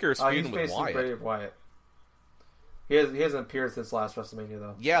 Taker's feuding he's with facing Wyatt. Bray Wyatt. He hasn't appeared since last WrestleMania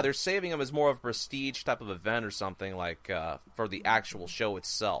though. Yeah, they're saving him as more of a prestige type of event or something like for the actual show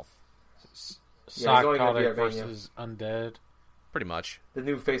itself. Yeah, he's only gonna be Psychotic at Mania. versus Undead. Pretty much. The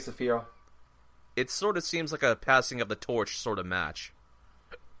new face of Fear. It sort of seems like a passing of the torch sort of match.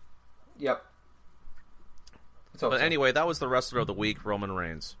 Yep. But anyway, that was the wrestler of the week, Roman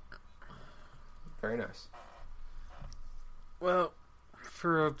Reigns. Very nice. Well,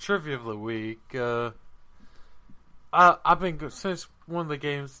 for a trivia of the week, I've been since one of the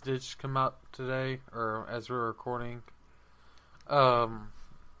games did just come out today, or as we're recording.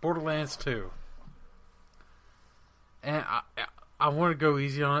 Borderlands 2, and I want to go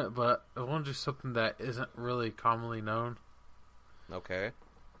easy on it, but I want to do something that isn't really commonly known. Okay.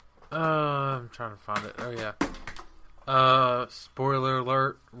 I'm trying to find it. Oh yeah. Spoiler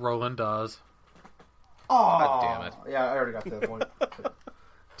alert: Roland dies. Oh, God damn it. Yeah, I already got to that point.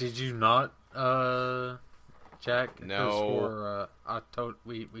 Did you not, Jack? No.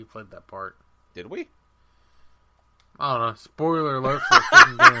 We played that part. Did we? I don't know. Spoiler alert for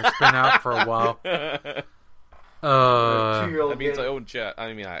freaking game that's been out for a while. 2-year-old That means game. I owe Jack.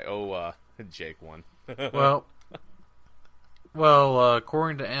 I owe Jake one. well,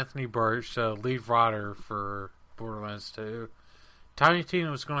 according to Anthony Birch, lead writer for Borderlands 2, Tiny Tina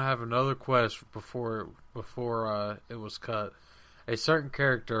was going to have another quest before it was cut. A certain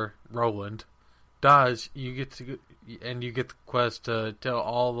character, Roland, dies. You get the quest to tell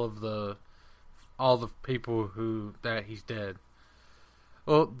all the people that he's dead.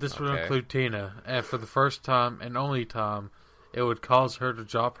 Well, this would include Tina, and for the first time and only time, it would cause her to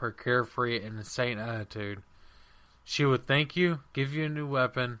drop her carefree and insane attitude. She would thank you, give you a new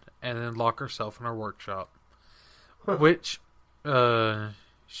weapon, and then lock herself in her workshop, which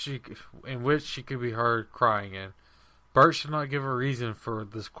she could be heard crying in. Bert should not give a reason for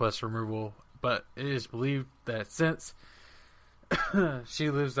this quest removal, but it is believed that since she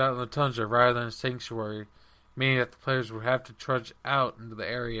lives out in the tundra rather than a sanctuary, meaning that the players would have to trudge out into the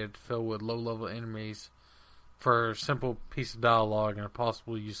area to fill with low-level enemies for a simple piece of dialogue and a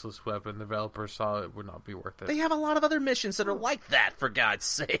possible useless weapon, the developers saw it would not be worth it. They have a lot of other missions that are like that, for God's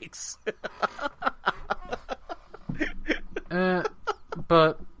sakes.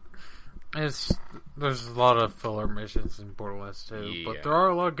 But there's a lot of filler missions in Borderlands 2, but there are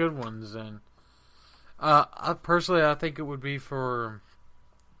a lot of good ones, and I think it would be for,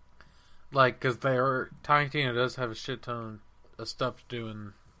 like, because Tiny Tina does have a shit ton of stuff to do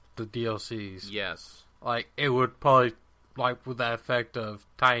in the DLCs. Yes. Like, it would probably, like, with that effect of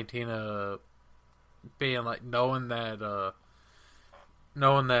Tiny Tina being, like, knowing that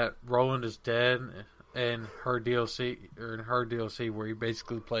Roland is dead, and her DLC where you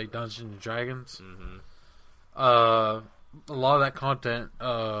basically play Dungeons and Dragons. Mm-hmm. A lot of that content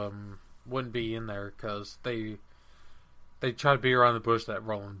wouldn't be in there because they try to be around the bush that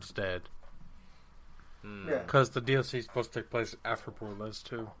Roland's dead. Yeah. Because the DLC is supposed to take place after Borderlands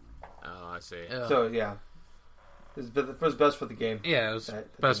 2. Oh, I see. So yeah, it was best for the game. Yeah, it was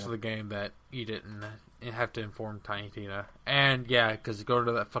best for the game that you didn't have to inform Tiny Tina. And yeah, because going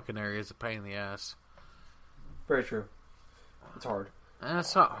to that fucking area is a pain in the ass. Very true. It's hard. And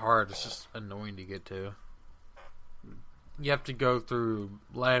it's not hard, it's just annoying to get to. You have to go through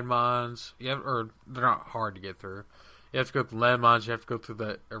landmines. Or they're not hard to get through. You have to go through landmines, you have to go through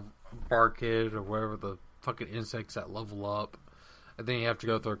that Barkid or whatever the fucking insects that level up. And then you have to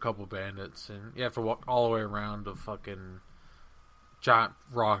go through a couple bandits, and you have to walk all the way around a fucking giant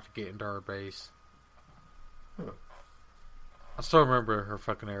rock to get into our base. I still remember her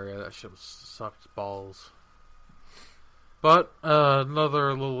fucking area. That shit sucked balls. But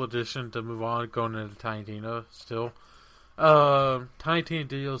another little addition to move on, going into Tiny Tina still. Tiny Tina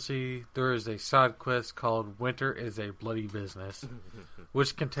DLC, there is a side quest called Winter is a Bloody Business,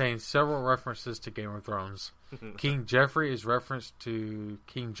 which contains several references to Game of Thrones. King Joffrey is referenced to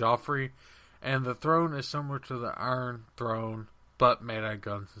King Joffrey, and the throne is similar to the Iron Throne, but made out of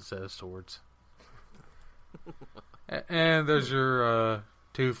guns instead of swords. And there's your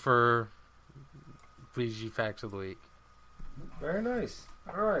two for VG Facts of the Week. Very nice.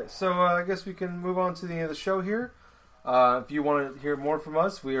 Alright, so I guess we can move on to the end of the show here. If you want to hear more from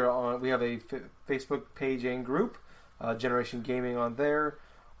us, we have a Facebook page and group, Generation Gaming on there.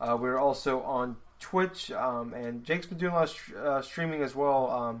 We're also on Twitch, and Jake's been doing a lot of streaming as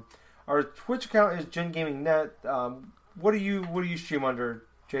well. Our Twitch account is Gen Gaming Net. What do you stream under,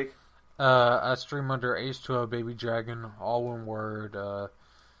 Jake? I stream under H2O Baby Dragon, all one word.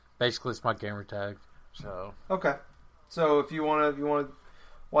 Basically, it's my gamer tag. So okay. So if you want to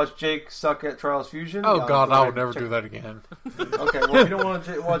watch Jake suck at Trials Fusion. Oh God, go I ahead would never check- do that again. Okay, well, if you don't want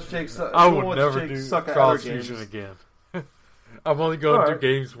to watch Jake suck, I if you would don't never watch Jake do suck at Trials other games, Fusion again. I'm only going to Alright.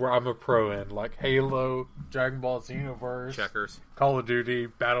 games where I'm a pro in, like Halo, Dragon Ball Xenoverse, Checkers. Call of Duty,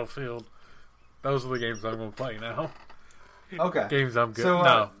 Battlefield. Those are the games I'm going to play now. Okay. Games I'm good. So,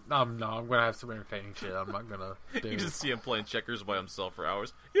 I'm going to have some entertaining shit. I'm not going to do. You just see him playing checkers by himself for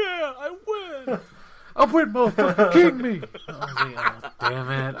hours. Yeah, I win. I win, motherfucker! King me! I was like, oh, damn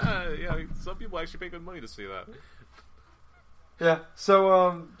it. Yeah, some people actually pay good money to see that. Yeah.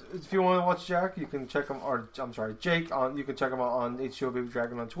 So, if you want to watch Jack, you can check him. Or I'm sorry, Jake. You can check him out on H2O Baby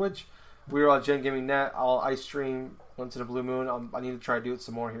Dragon on Twitch. We're on Gen Gaming Net. I stream once in a blue moon. I need to try to do it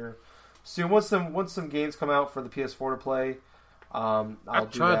some more here soon. Once some games come out for the PS4 to play, I'll I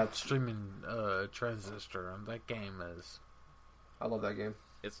do tried that. streaming Transistor, and that game is... I love that game.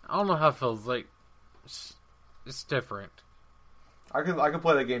 I don't know how it feels. Like, it's different. I can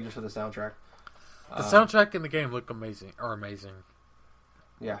play that game just for the soundtrack. The soundtrack and the game look amazing.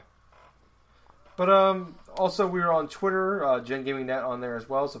 Yeah. But also we're on Twitter, Gen Gaming Net on there as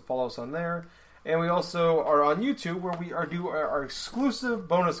well, so follow us on there. And we also are on YouTube where we are do our exclusive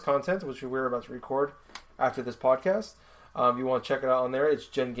bonus content, which we're about to record after this podcast. If you want to check it out on there, it's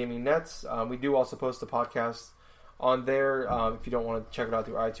Gen Gaming Nets. We do also post the podcast on there. If you don't want to check it out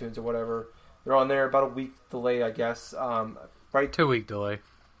through iTunes or whatever, they're on there about a week delay, I guess. Right, 2-week delay.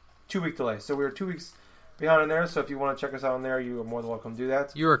 2-week delay. So we're 2 weeks behind on there. So if you want to check us out on there, you are more than welcome to do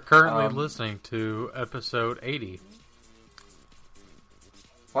that. You are currently listening to episode 80.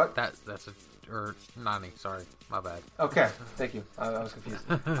 What? Or 90, sorry. My bad. Okay, thank you. I was confused.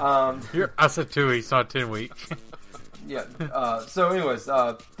 I said 2 weeks, not 10 weeks. Yeah. So, anyways,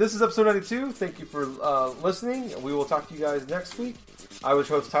 this is episode 92. Thank you for listening. We will talk to you guys next week. I was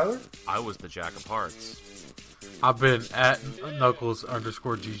your host, Tyler. I was the Jack of Hearts. I've been at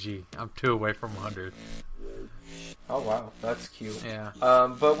Knuckles_GG. I'm 2 away from 100. Oh, wow. That's cute. Yeah.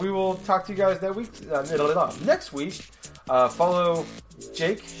 But we will talk to you guys next week. Follow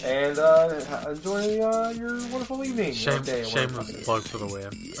Jake and enjoy your wonderful evening. or day, or whatever. Shameless plug for the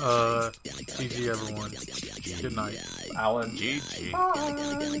win. GG everyone. Good night. Alan. GG.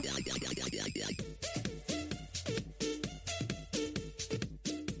 Bye.